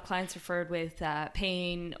a lot of clients referred with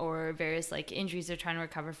pain or various like injuries they're trying to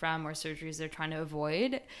recover from or surgeries they're trying to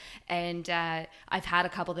avoid. And I've had a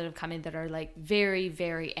couple that have come in that are like very,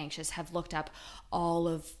 very anxious, have looked up all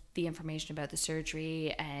of the information about the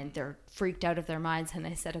surgery and they're freaked out of their minds. And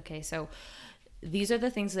I said, okay, so these are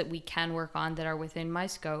the things that we can work on that are within my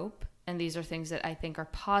scope. And these are things that I think are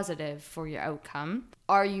positive for your outcome.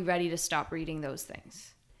 Are you ready to stop reading those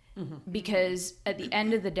things? Mm-hmm. Because at the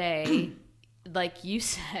end of the day, like you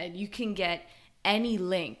said, you can get any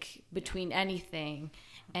link between anything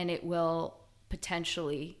and it will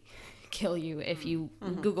potentially kill you if you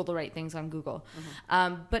Google the right things on Google.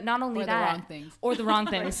 But not only that, the wrong things. Or the wrong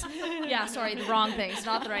things. Yeah, sorry, the wrong things,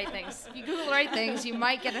 not the right things. If you Google the right things, you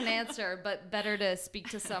might get an answer, but better to speak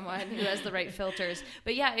to someone who has the right filters.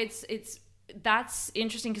 But yeah, that's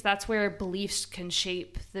interesting, because that's where beliefs can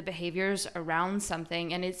shape the behaviors around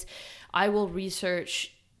something. And I will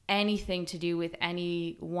research anything to do with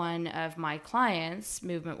any one of my clients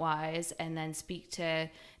movement wise, and then speak to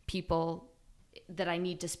people that I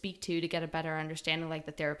need to speak to get a better understanding, like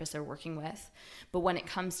the therapist they're working with. But when it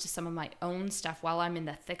comes to some of my own stuff, while I'm in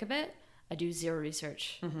the thick of it, I do zero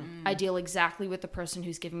research. Mm-hmm. I deal exactly with the person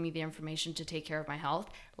who's giving me the information to take care of my health.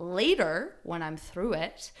 Later, when I'm through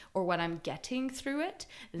it or when I'm getting through it,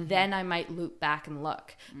 then I might loop back and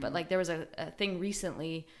look. But like there was a thing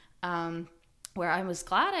recently where I was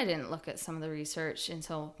glad I didn't look at some of the research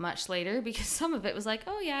until much later, because some of it was like,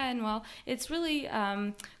 oh yeah, and well, it's really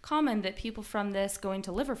common that people from this go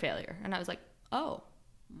into liver failure. And I was like, oh,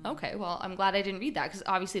 okay, well, I'm glad I didn't read that, because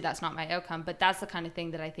obviously that's not my outcome. But that's the kind of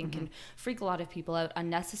thing that I think can freak a lot of people out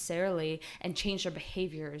unnecessarily and change their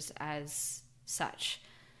behaviors as such.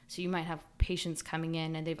 So you might have patients coming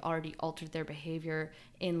in and they've already altered their behavior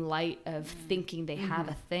in light of thinking they have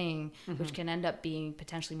a thing, which can end up being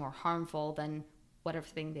potentially more harmful than whatever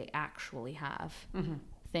thing they actually have.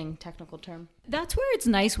 Thing, technical term. That's where it's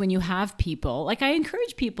nice when you have people, like I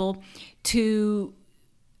encourage people to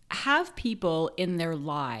have people in their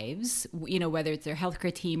lives, whether it's their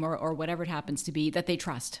healthcare team or whatever it happens to be, that they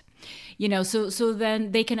trust. So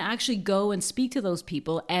then they can actually go and speak to those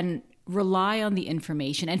people and rely on the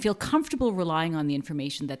information and feel comfortable relying on the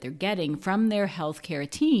information that they're getting from their healthcare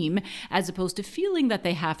team, as opposed to feeling that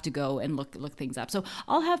they have to go and look things up. So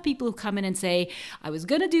I'll have people who come in and say, I was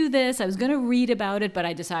going to do this, I was going to read about it, but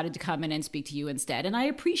I decided to come in and speak to you instead. And I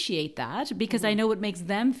appreciate that because I know it makes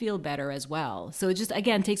them feel better as well. So it just,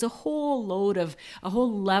 again, takes a whole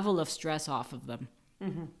level of stress off of them.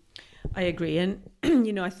 Mm-hmm. I agree. And,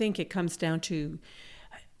 I think it comes down to,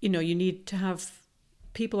 you need to have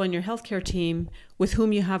people on your healthcare team with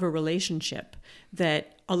whom you have a relationship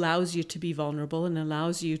that allows you to be vulnerable and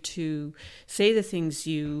allows you to say the things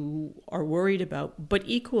you are worried about, but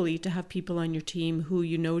equally to have people on your team who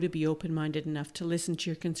you know to be open-minded enough to listen to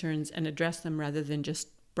your concerns and address them rather than just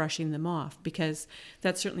brushing them off, because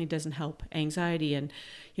that certainly doesn't help anxiety. And,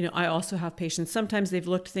 I also have patients, sometimes they've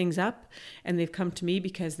looked things up and they've come to me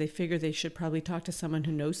because they figure they should probably talk to someone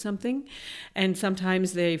who knows something. And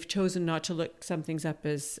sometimes they've chosen not to look some things up,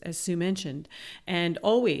 as Sue mentioned. And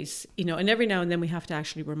always, and every now and then we have to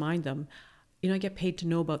actually remind them, I get paid to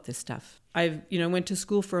know about this stuff. I went to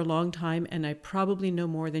school for a long time and I probably know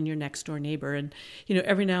more than your next door neighbor. And,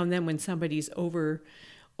 every now and then when somebody's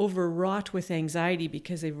overwrought with anxiety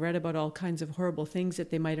because they've read about all kinds of horrible things that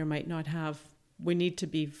they might or might not have, we need to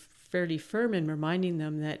be fairly firm in reminding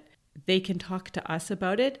them that they can talk to us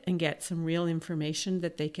about it and get some real information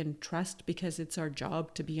that they can trust, because it's our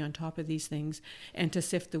job to be on top of these things and to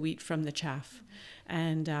sift the wheat from the chaff.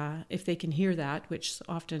 And if they can hear that, which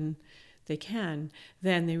often they can,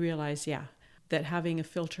 then they realize, that having a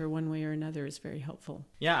filter one way or another is very helpful.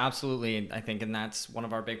 Yeah, absolutely. I think, and that's one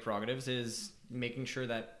of our big prerogatives, is making sure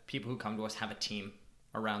that people who come to us have a team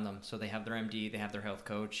around them. So they have their MD, they have their health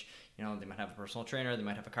coach, they might have a personal trainer, they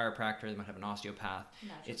might have a chiropractor, they might have an osteopath.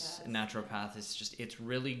 It's a naturopath. It's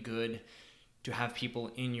really good to have people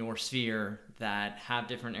in your sphere that have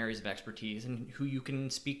different areas of expertise and who you can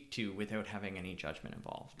speak to without having any judgment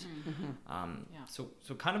involved. Mm-hmm.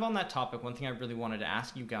 So kind of on that topic, one thing I really wanted to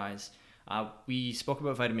ask you guys, we spoke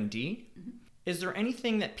about vitamin D. Mm-hmm. Is there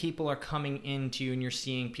anything that people are coming into and you're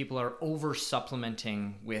seeing people are over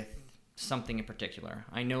supplementing with something in particular?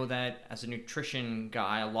 I know that as a nutrition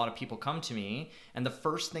guy, a lot of people come to me and the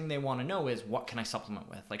first thing they want to know is, what can I supplement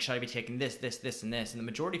with? Like, should I be taking this, and this? And the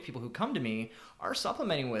majority of people who come to me are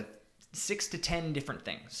supplementing with 6 to 10 different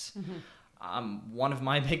things. Mm-hmm. One of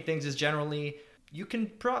my big things is generally, you can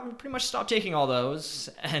pretty much stop taking all those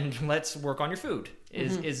and let's work on your food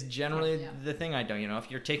is generally the thing I do. If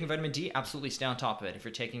you're taking vitamin D, absolutely stay on top of it. If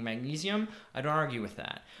you're taking magnesium, I don't argue with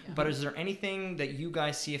that. Yeah. But is there anything that you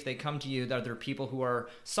guys see if they come to you that there are people who are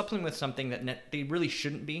supplementing with something that they really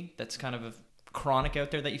shouldn't be, that's kind of a chronic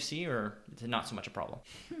out there that you see, or is it not so much a problem?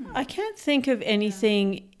 I can't think of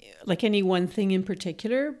anything, like any one thing in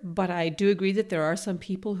particular, but I do agree that there are some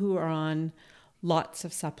people who are on lots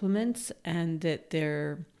of supplements, and that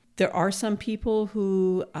there are some people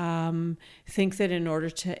who think that in order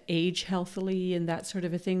to age healthily and that sort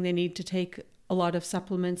of a thing, they need to take a lot of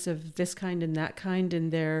supplements of this kind and that kind,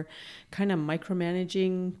 and they're kind of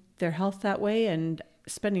micromanaging their health that way and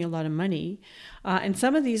spending a lot of money. And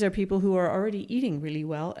some of these are people who are already eating really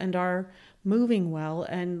well and are moving well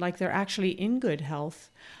and like they're actually in good health.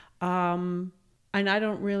 And I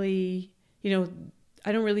don't really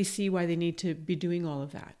see why they need to be doing all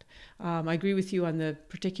of that. I agree with you on the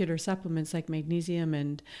particular supplements like magnesium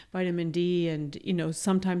and vitamin D. And,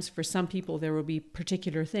 sometimes for some people there will be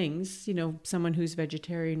particular things. Someone who's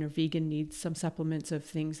vegetarian or vegan needs some supplements of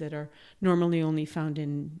things that are normally only found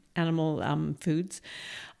in animal foods.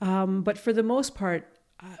 But for the most part,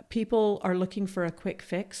 people are looking for a quick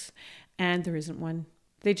fix, and there isn't one.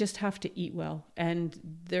 They just have to eat well. And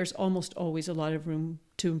there's almost always a lot of room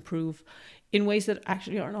to improve in ways that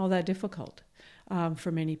actually aren't all that difficult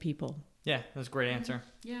for many people. Yeah, that was a great answer.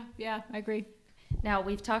 Yeah, I agree. Now,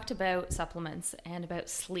 we've talked about supplements and about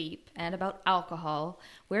sleep and about alcohol.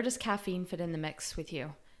 Where does caffeine fit in the mix with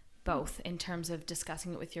you? Both, in terms of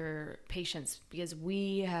discussing it with your patients, because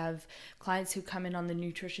we have clients who come in on the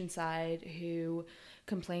nutrition side who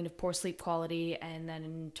complain of poor sleep quality, and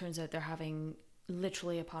then it turns out they're having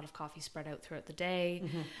literally a pot of coffee spread out throughout the day.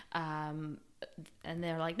 Mm-hmm. And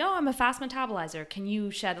they're like, no, I'm a fast metabolizer. Can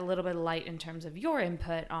you shed a little bit of light in terms of your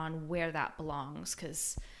input on where that belongs?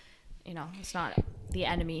 Because, it's not the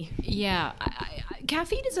enemy. Yeah,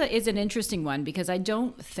 caffeine is an interesting one because I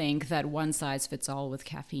don't think that one size fits all with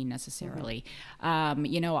caffeine necessarily.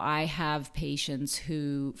 I have patients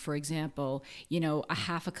who, for example, a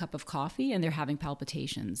half a cup of coffee and they're having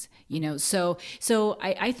palpitations. So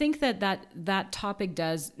I think that topic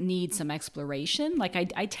does need some exploration. Like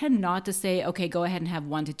I tend not to say, okay, go ahead and have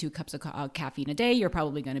 1 to 2 cups of caffeine a day. You're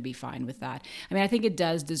probably going to be fine with that. I mean, I think it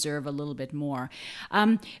does deserve a little bit more.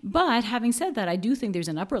 But having said that, I do think there's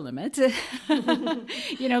an upper limit.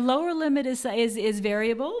 Lower limit is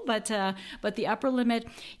variable, but the upper limit,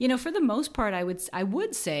 for the most part, I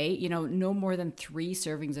would say, no more than 3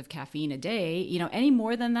 servings of caffeine a day. Any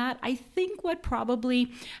more than that, I think what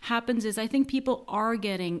probably happens is I think people are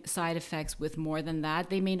getting side effects with more than that.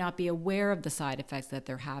 They may not be aware of the side effects that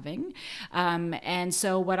they're having. And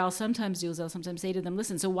so what I'll sometimes do is I'll sometimes say to them,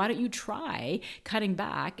 listen, so why don't you try cutting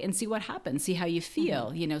back and see what happens, see how you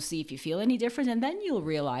feel, see if you feel any different, and then you'll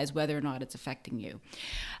realize whether or not it's affecting you.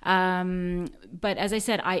 But as I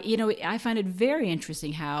said, I find it very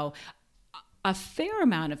interesting how a fair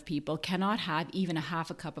amount of people cannot have even a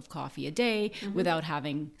half a cup of coffee a day without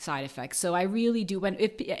having side effects. So I really do,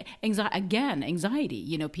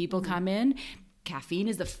 anxiety, people come in, caffeine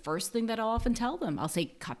is the first thing that I'll often tell them. I'll say,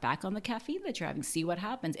 cut back on the caffeine that you're having, see what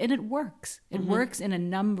happens. And it works. It works in a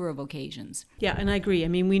number of occasions. Yeah, and I agree. I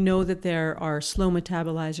mean, we know that there are slow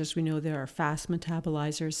metabolizers. We know there are fast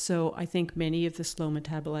metabolizers. So I think many of the slow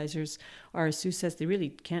metabolizers are, as Sue says, they really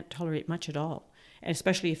can't tolerate much at all,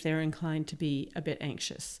 especially if they're inclined to be a bit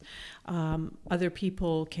anxious. Other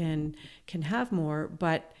people can have more,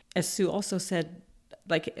 but as Sue also said,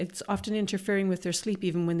 like it's often interfering with their sleep,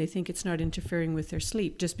 even when they think it's not interfering with their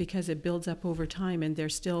sleep, just because it builds up over time and they're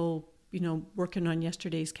still, working on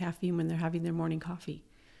yesterday's caffeine when they're having their morning coffee.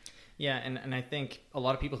 Yeah, and I think a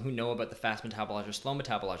lot of people who know about the fast metabolizer, slow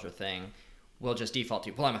metabolizer thing will just default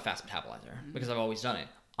to, well, I'm a fast metabolizer because I've always done it.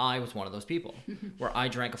 I was one of those people where I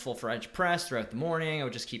drank a full French press throughout the morning. I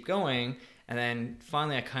would just keep going. And then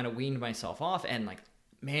finally I kind of weaned myself off and my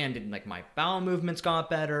bowel movements got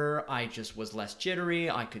better. I just was less jittery.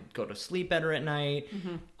 I could go to sleep better at night.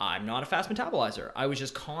 I'm not a fast metabolizer. I was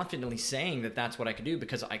just confidently saying that that's what I could do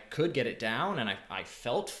because I could get it down and I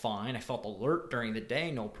felt fine. I felt alert during the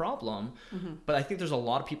day, no problem. But I think there's a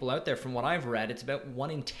lot of people out there, from what I've read, it's about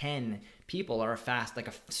 1 in 10 people are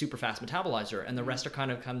a super fast metabolizer, and the rest are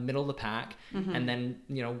kind of middle of the pack. And then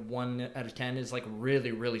 1 out of 10 is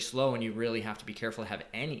really, really slow, and you really have to be careful to have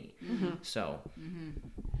any.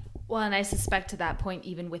 Well, and I suspect to that point,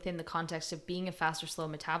 even within the context of being a fast or slow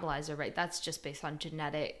metabolizer, right, that's just based on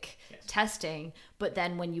genetic testing. But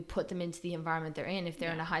then when you put them into the environment they're in, if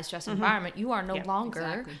they're in a high stress environment, you are no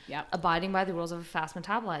longer abiding by the rules of a fast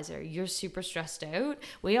metabolizer. You're super stressed out.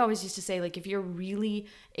 We always used to say, if you're really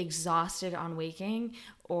exhausted on waking,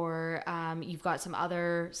 or you've got some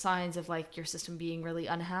other signs of your system being really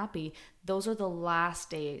unhappy, those are the last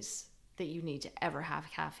days that you need to ever have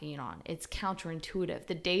caffeine on. It's counterintuitive.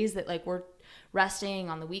 The days that we're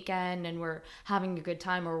resting on the weekend and we're having a good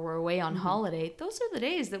time, or we're away on holiday, those are the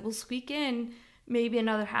days that we'll squeak in maybe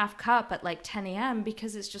another half cup at 10 a.m.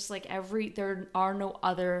 because it's just there are no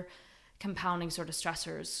other compounding sort of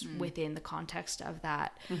stressors within the context of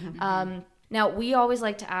that. Now, we always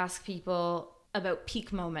like to ask people about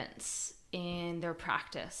peak moments in their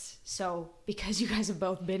practice. So because you guys have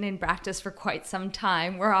both been in practice for quite some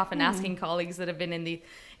time, we're often asking colleagues that have been in the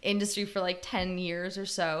industry for 10 years or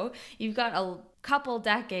so. You've got a couple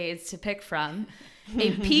decades to pick from.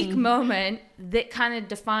 A peak moment that kind of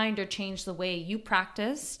defined or changed the way you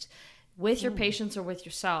practiced with your patients or with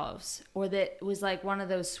yourselves, or that was one of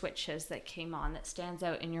those switches that came on that stands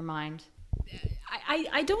out in your mind.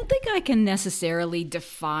 I don't think I can necessarily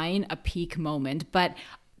define a peak moment, but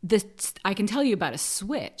I can tell you about a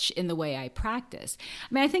switch in the way I practice.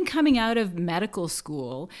 I mean, I think coming out of medical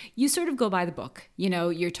school, you sort of go by the book.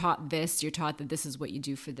 You're taught this, you're taught that this is what you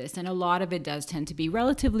do for this. And a lot of it does tend to be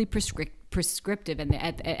relatively prescriptive, and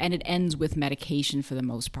it ends with medication for the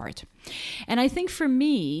most part. And I think for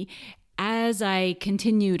me, as I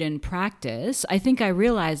continued in practice, I think I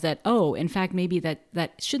realized that, in fact, maybe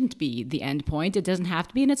that shouldn't be the end point. It doesn't have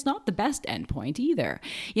to be, and it's not the best end point either.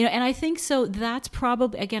 And I think so that's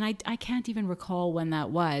probably, again, I can't even recall when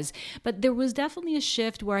that was, but there was definitely a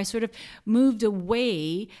shift where I sort of moved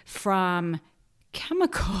away from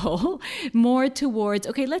chemical more towards,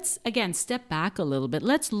 okay, let's again step back a little bit.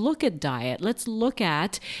 Let's look at diet. Let's look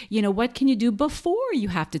at, what can you do before you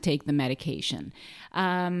have to take the medication.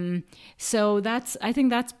 So I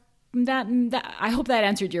think that I hope that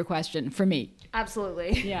answered your question for me.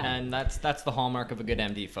 Absolutely. Yeah. And that's the hallmark of a good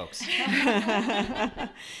MD, folks.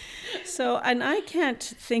 So, and I can't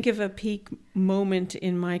think of a peak moment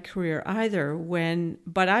in my career either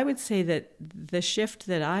but I would say that the shift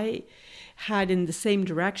that I had in the same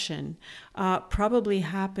direction probably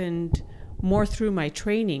happened more through my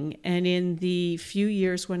training and in the few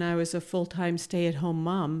years when I was a full-time stay-at-home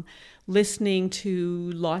mom, listening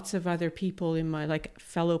to lots of other people in my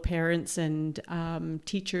fellow parents and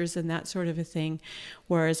teachers and that sort of a thing.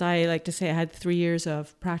 Whereas I like to say I had 3 years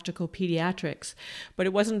of practical pediatrics, but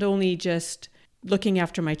it wasn't only just looking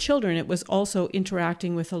after my children, it was also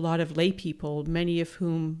interacting with a lot of lay people, many of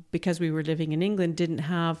whom, because we were living in England, didn't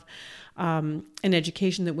have an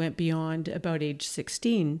education that went beyond about age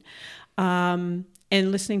 16. And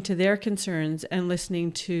listening to their concerns and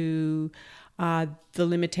listening to the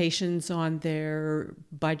limitations on their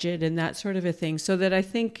budget and that sort of a thing. So that I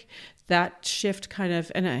think that shift kind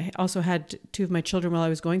of, and I also had 2 of my children while I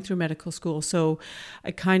was going through medical school. So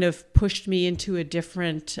it kind of pushed me into a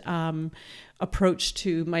different approach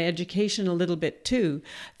to my education a little bit too,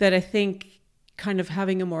 that I think kind of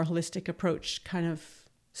having a more holistic approach kind of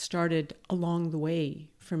started along the way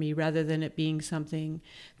for me rather than it being something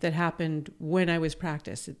that happened when I was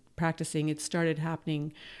practicing. It started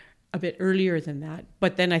happening a bit earlier than that.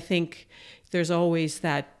 But then I think there's always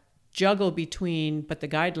that juggle between, but the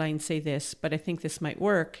guidelines say this, but I think this might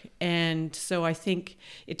work. And so I think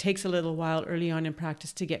it takes a little while early on in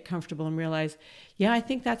practice to get comfortable and realize, yeah, I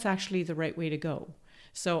think that's actually the right way to go.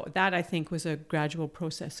 So that I think was a gradual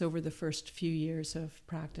process over the first few years of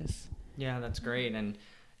practice. Yeah, that's great. And,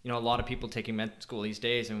 a lot of people taking med school these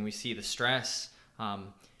days, and we see the stress,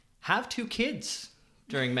 have 2 kids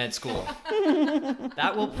during med school.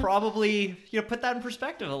 That will probably, put that in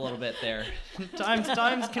perspective a little bit there.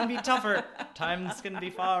 Times can be tougher. Times can be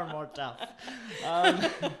far more tough.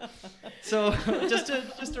 So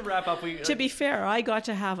just to wrap up, to be fair, I got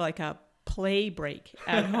to have a play break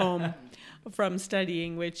at home from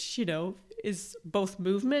studying, which, is both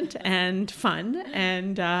movement and fun.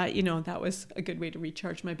 And, that was a good way to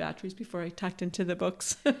recharge my batteries before I tucked into the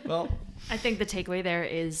books. Well, I think the takeaway there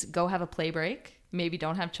is go have a play break. Maybe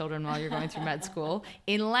don't have children while you're going through med school,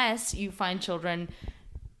 unless you find children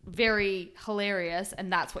very hilarious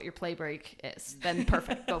and that's what your play break is. Then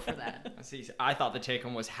perfect, go for that. See, I thought the take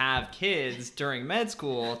home was have kids during med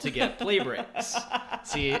school to get play breaks.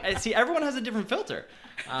 See, everyone has a different filter.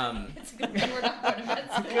 It's a good thing we're not going to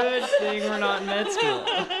med school. Good thing we're not in med school.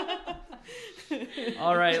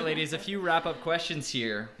 All right, ladies, a few wrap-up questions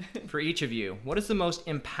here for each of you. What is the most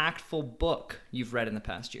impactful book you've read in the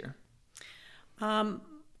past year?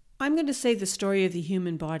 I'm going to say The Story of the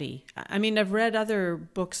Human Body. I mean, I've read other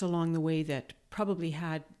books along the way that probably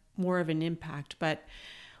had more of an impact, but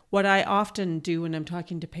what I often do when I'm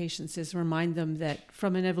talking to patients is remind them that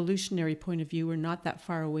from an evolutionary point of view, we're not that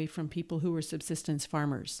far away from people who were subsistence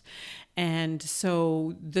farmers. And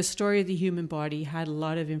so The Story of the Human Body had a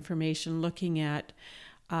lot of information looking at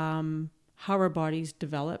how our bodies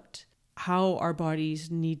developed, how our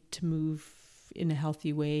bodies need to move in a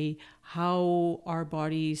healthy way, how our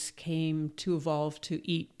bodies came to evolve to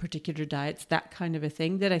eat particular diets, that kind of a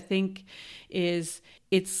thing, that I think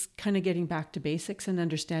it's kind of getting back to basics and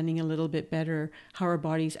understanding a little bit better how our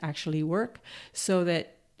bodies actually work, so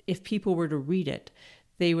that if people were to read it,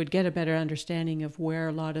 they would get a better understanding of where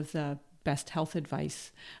a lot of the best health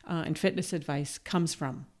advice and fitness advice comes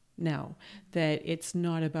from now. That it's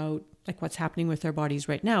not about what's happening with our bodies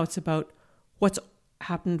right now, it's about what's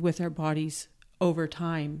happened with our bodies over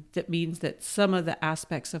time. That means that some of the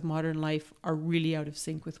aspects of modern life are really out of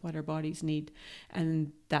sync with what our bodies need,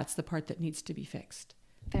 and that's the part that needs to be fixed.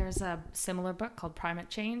 There's a similar book called Primate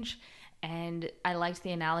Change, and I liked the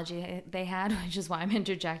analogy they had, which is why I'm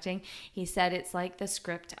interjecting. He said it's like the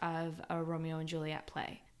script of a Romeo and Juliet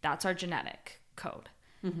play. That's our genetic code.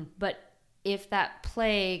 Mm-hmm. But if that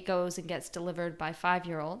play goes and gets delivered by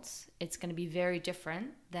 5-year-olds, it's going to be very different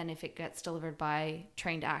than if it gets delivered by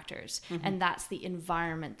trained actors. Mm-hmm. And that's the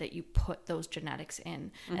environment that you put those genetics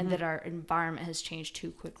in, mm-hmm. and that our environment has changed too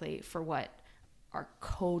quickly for what our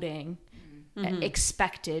coding mm-hmm.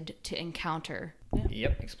 expected to encounter. Yeah.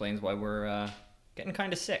 Yep, explains why we're getting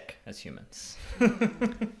kind of sick as humans.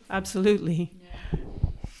 Absolutely.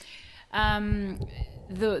 Yeah.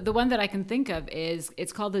 The one that I can think of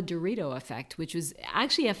it's called The Dorito Effect, which was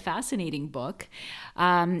actually a fascinating book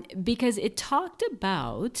because it talked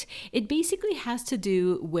about, it basically has to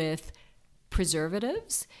do with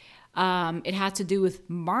preservatives. It has to do with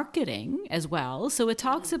marketing as well. So it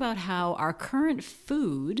talks about how our current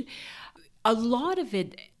food, a lot of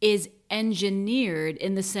it is engineered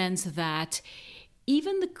in the sense that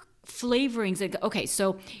even the flavorings, okay,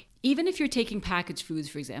 so even if you're taking packaged foods,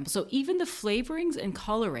 for example, so even the flavorings and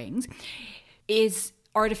colorings is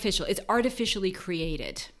artificial. It's artificially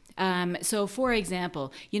created. So for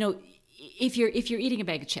example, if you're eating a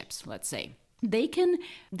bag of chips, let's say, they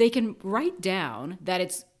can write down that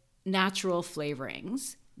it's natural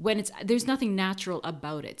flavorings when there's nothing natural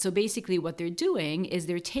about it. So basically what they're doing is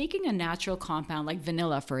they're taking a natural compound like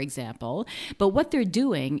vanilla, for example, but what they're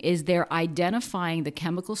doing is they're identifying the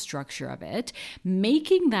chemical structure of it,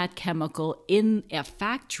 making that chemical in a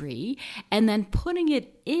factory, and then putting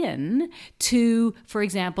it in to, for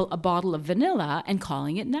example, a bottle of vanilla and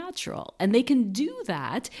calling it natural. And they can do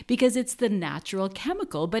that because it's the natural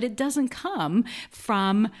chemical, but it doesn't come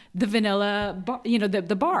from the vanilla,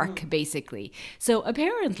 the bark, basically. So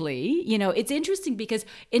apparently, it's interesting because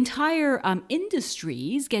entire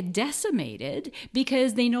industries get decimated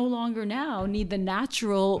because they no longer now need the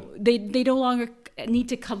natural, they no longer need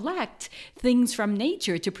to collect things from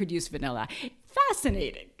nature to produce vanilla.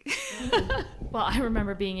 Fascinating. Well, I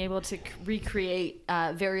remember being able to recreate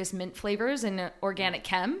various mint flavors in organic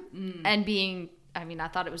chem and I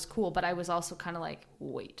thought it was cool, but I was also kind of like,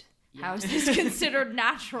 wait, how is this considered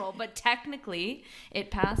natural? But technically, it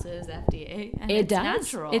passes FDA and it's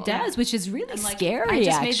natural. It does, which is really scary, I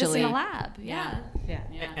just actually. made this in a lab. Yeah.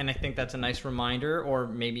 And I think that's a nice reminder or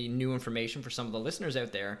maybe new information for some of the listeners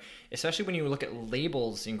out there, especially when you look at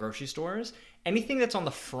labels in grocery stores. Anything that's on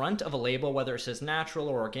the front of a label, whether it says natural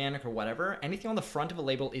or organic or whatever, anything on the front of a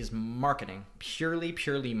label is marketing,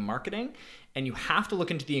 purely marketing. And you have to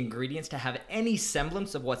look into the ingredients to have any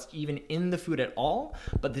semblance of what's even in the food at all.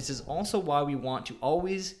 But this is also why we want to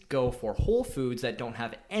always go for whole foods that don't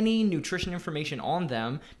have any nutrition information on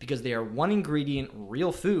them, because they are one ingredient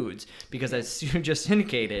real foods. Because as Sue just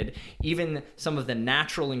indicated, even some of the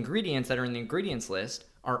natural ingredients that are in the ingredients list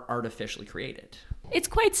are artificially created. It's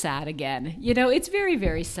quite sad again. It's very,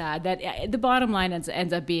 very sad that the bottom line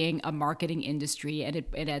ends up being a marketing industry, and it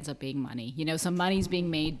ends up being money. Some money's being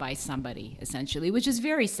made by somebody, essentially, which is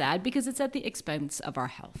very sad because it's at the expense of our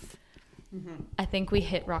health. Mm-hmm. I think we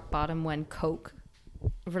hit rock bottom when Coke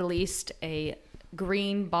released a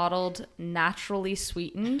green bottled, naturally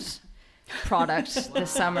sweetened product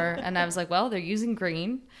this summer. And I was like, well, they're using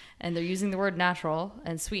green and they're using the word natural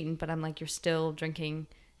and sweetened, but I'm like, you're still drinking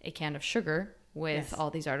a can of sugar with all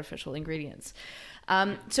these artificial ingredients.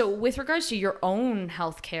 So with regards to your own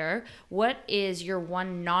healthcare, what is your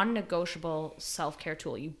one non-negotiable self-care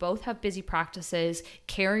tool? You both have busy practices.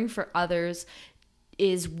 Caring for others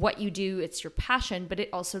is what you do. It's your passion, but it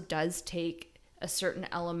also does take a certain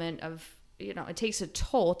element of, it takes a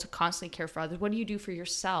toll to constantly care for others. What do you do for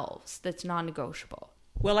yourselves that's non-negotiable?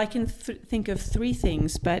 Well, I can think of three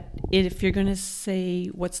things, but if you're going to say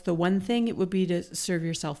what's the one thing, it would be to serve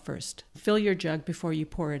yourself first. Fill your jug before you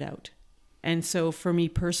pour it out. And so for me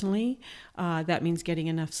personally, that means getting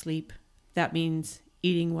enough sleep. That means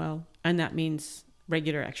eating well. And that means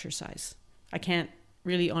regular exercise. I can't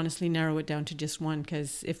really honestly narrow it down to just one,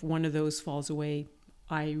 because if one of those falls away,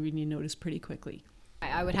 I really notice pretty quickly.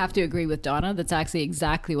 I would have to agree with Donna. That's actually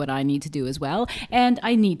exactly what I need to do as well. And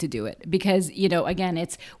I need to do it because, again,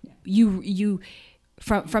 it's you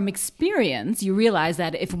from experience, you realize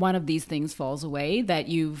that if one of these things falls away, that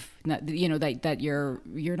that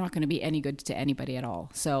you're not going to be any good to anybody at all.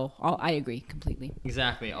 So I agree completely.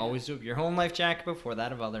 Exactly. Always do your own life jacket before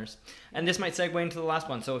that of others. And this might segue into the last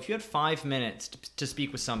one. So if you had 5 minutes to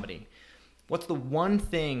speak with somebody, what's the one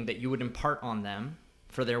thing that you would impart on them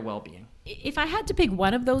for their well-being? If I had to pick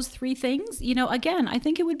one of those three things, again, I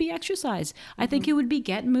think it would be exercise. I think it would be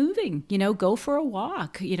get moving, go for a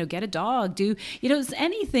walk, get a dog, do,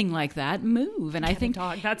 anything like that, move. And I think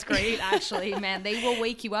dog, that's great. Actually, man, they will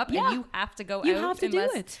wake you up and you have to go out. You have to do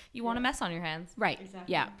it. You want a mess on your hands. Right.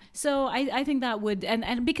 Exactly. Yeah. So I think that would,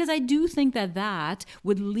 and because I do think that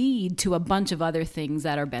would lead to a bunch of other things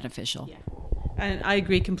that are beneficial. Yeah. And I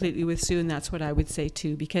agree completely with Sue, and that's what I would say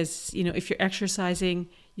too, because, if you're exercising,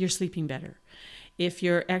 you're sleeping better. If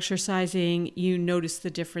you're exercising, you notice the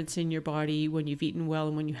difference in your body when you've eaten well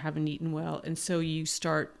and when you haven't eaten well. And so you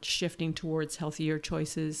start shifting towards healthier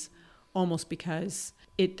choices almost because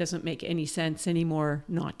it doesn't make any sense anymore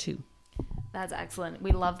not to. That's excellent.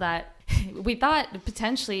 We love that. We thought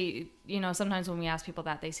potentially, sometimes when we ask people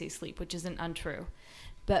that, they say sleep, which isn't untrue.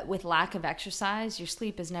 But with lack of exercise, your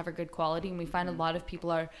sleep is never good quality. And we find a lot of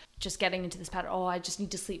people are just getting into this pattern. Oh, I just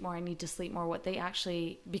need to sleep more. I need to sleep more. What they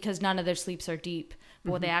actually, because none of their sleeps are deep,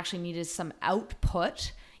 but what they actually need is some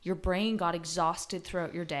output. Your brain got exhausted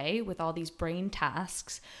throughout your day with all these brain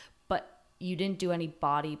tasks, but you didn't do any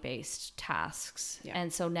body-based tasks. Yeah.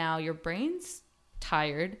 And so now your brain's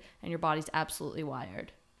tired and your body's absolutely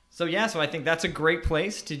wired. So I think that's a great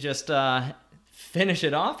place to just finish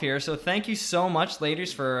it off here. So thank you so much,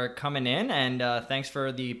 ladies, for coming in, and thanks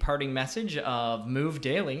for the parting message of Move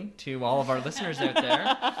Daily to all of our listeners out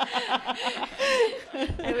there.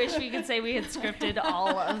 I wish we could say we had scripted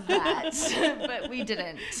all of that, but we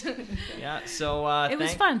didn't. Yeah, so it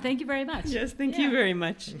was fun. Thank you very much. Yes, thank you very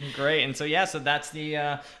much. Great. And so that's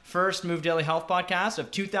the first Move Daily Health podcast of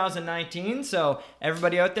 2019. So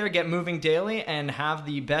everybody out there, get moving daily and have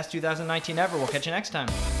the best 2019 ever. We'll catch you next time.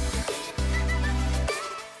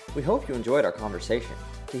 We hope you enjoyed our conversation.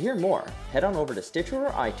 To hear more, head on over to Stitcher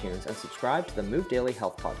or iTunes and subscribe to the Move Daily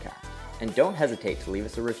Health Podcast. And don't hesitate to leave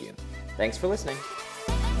us a review. Thanks for listening.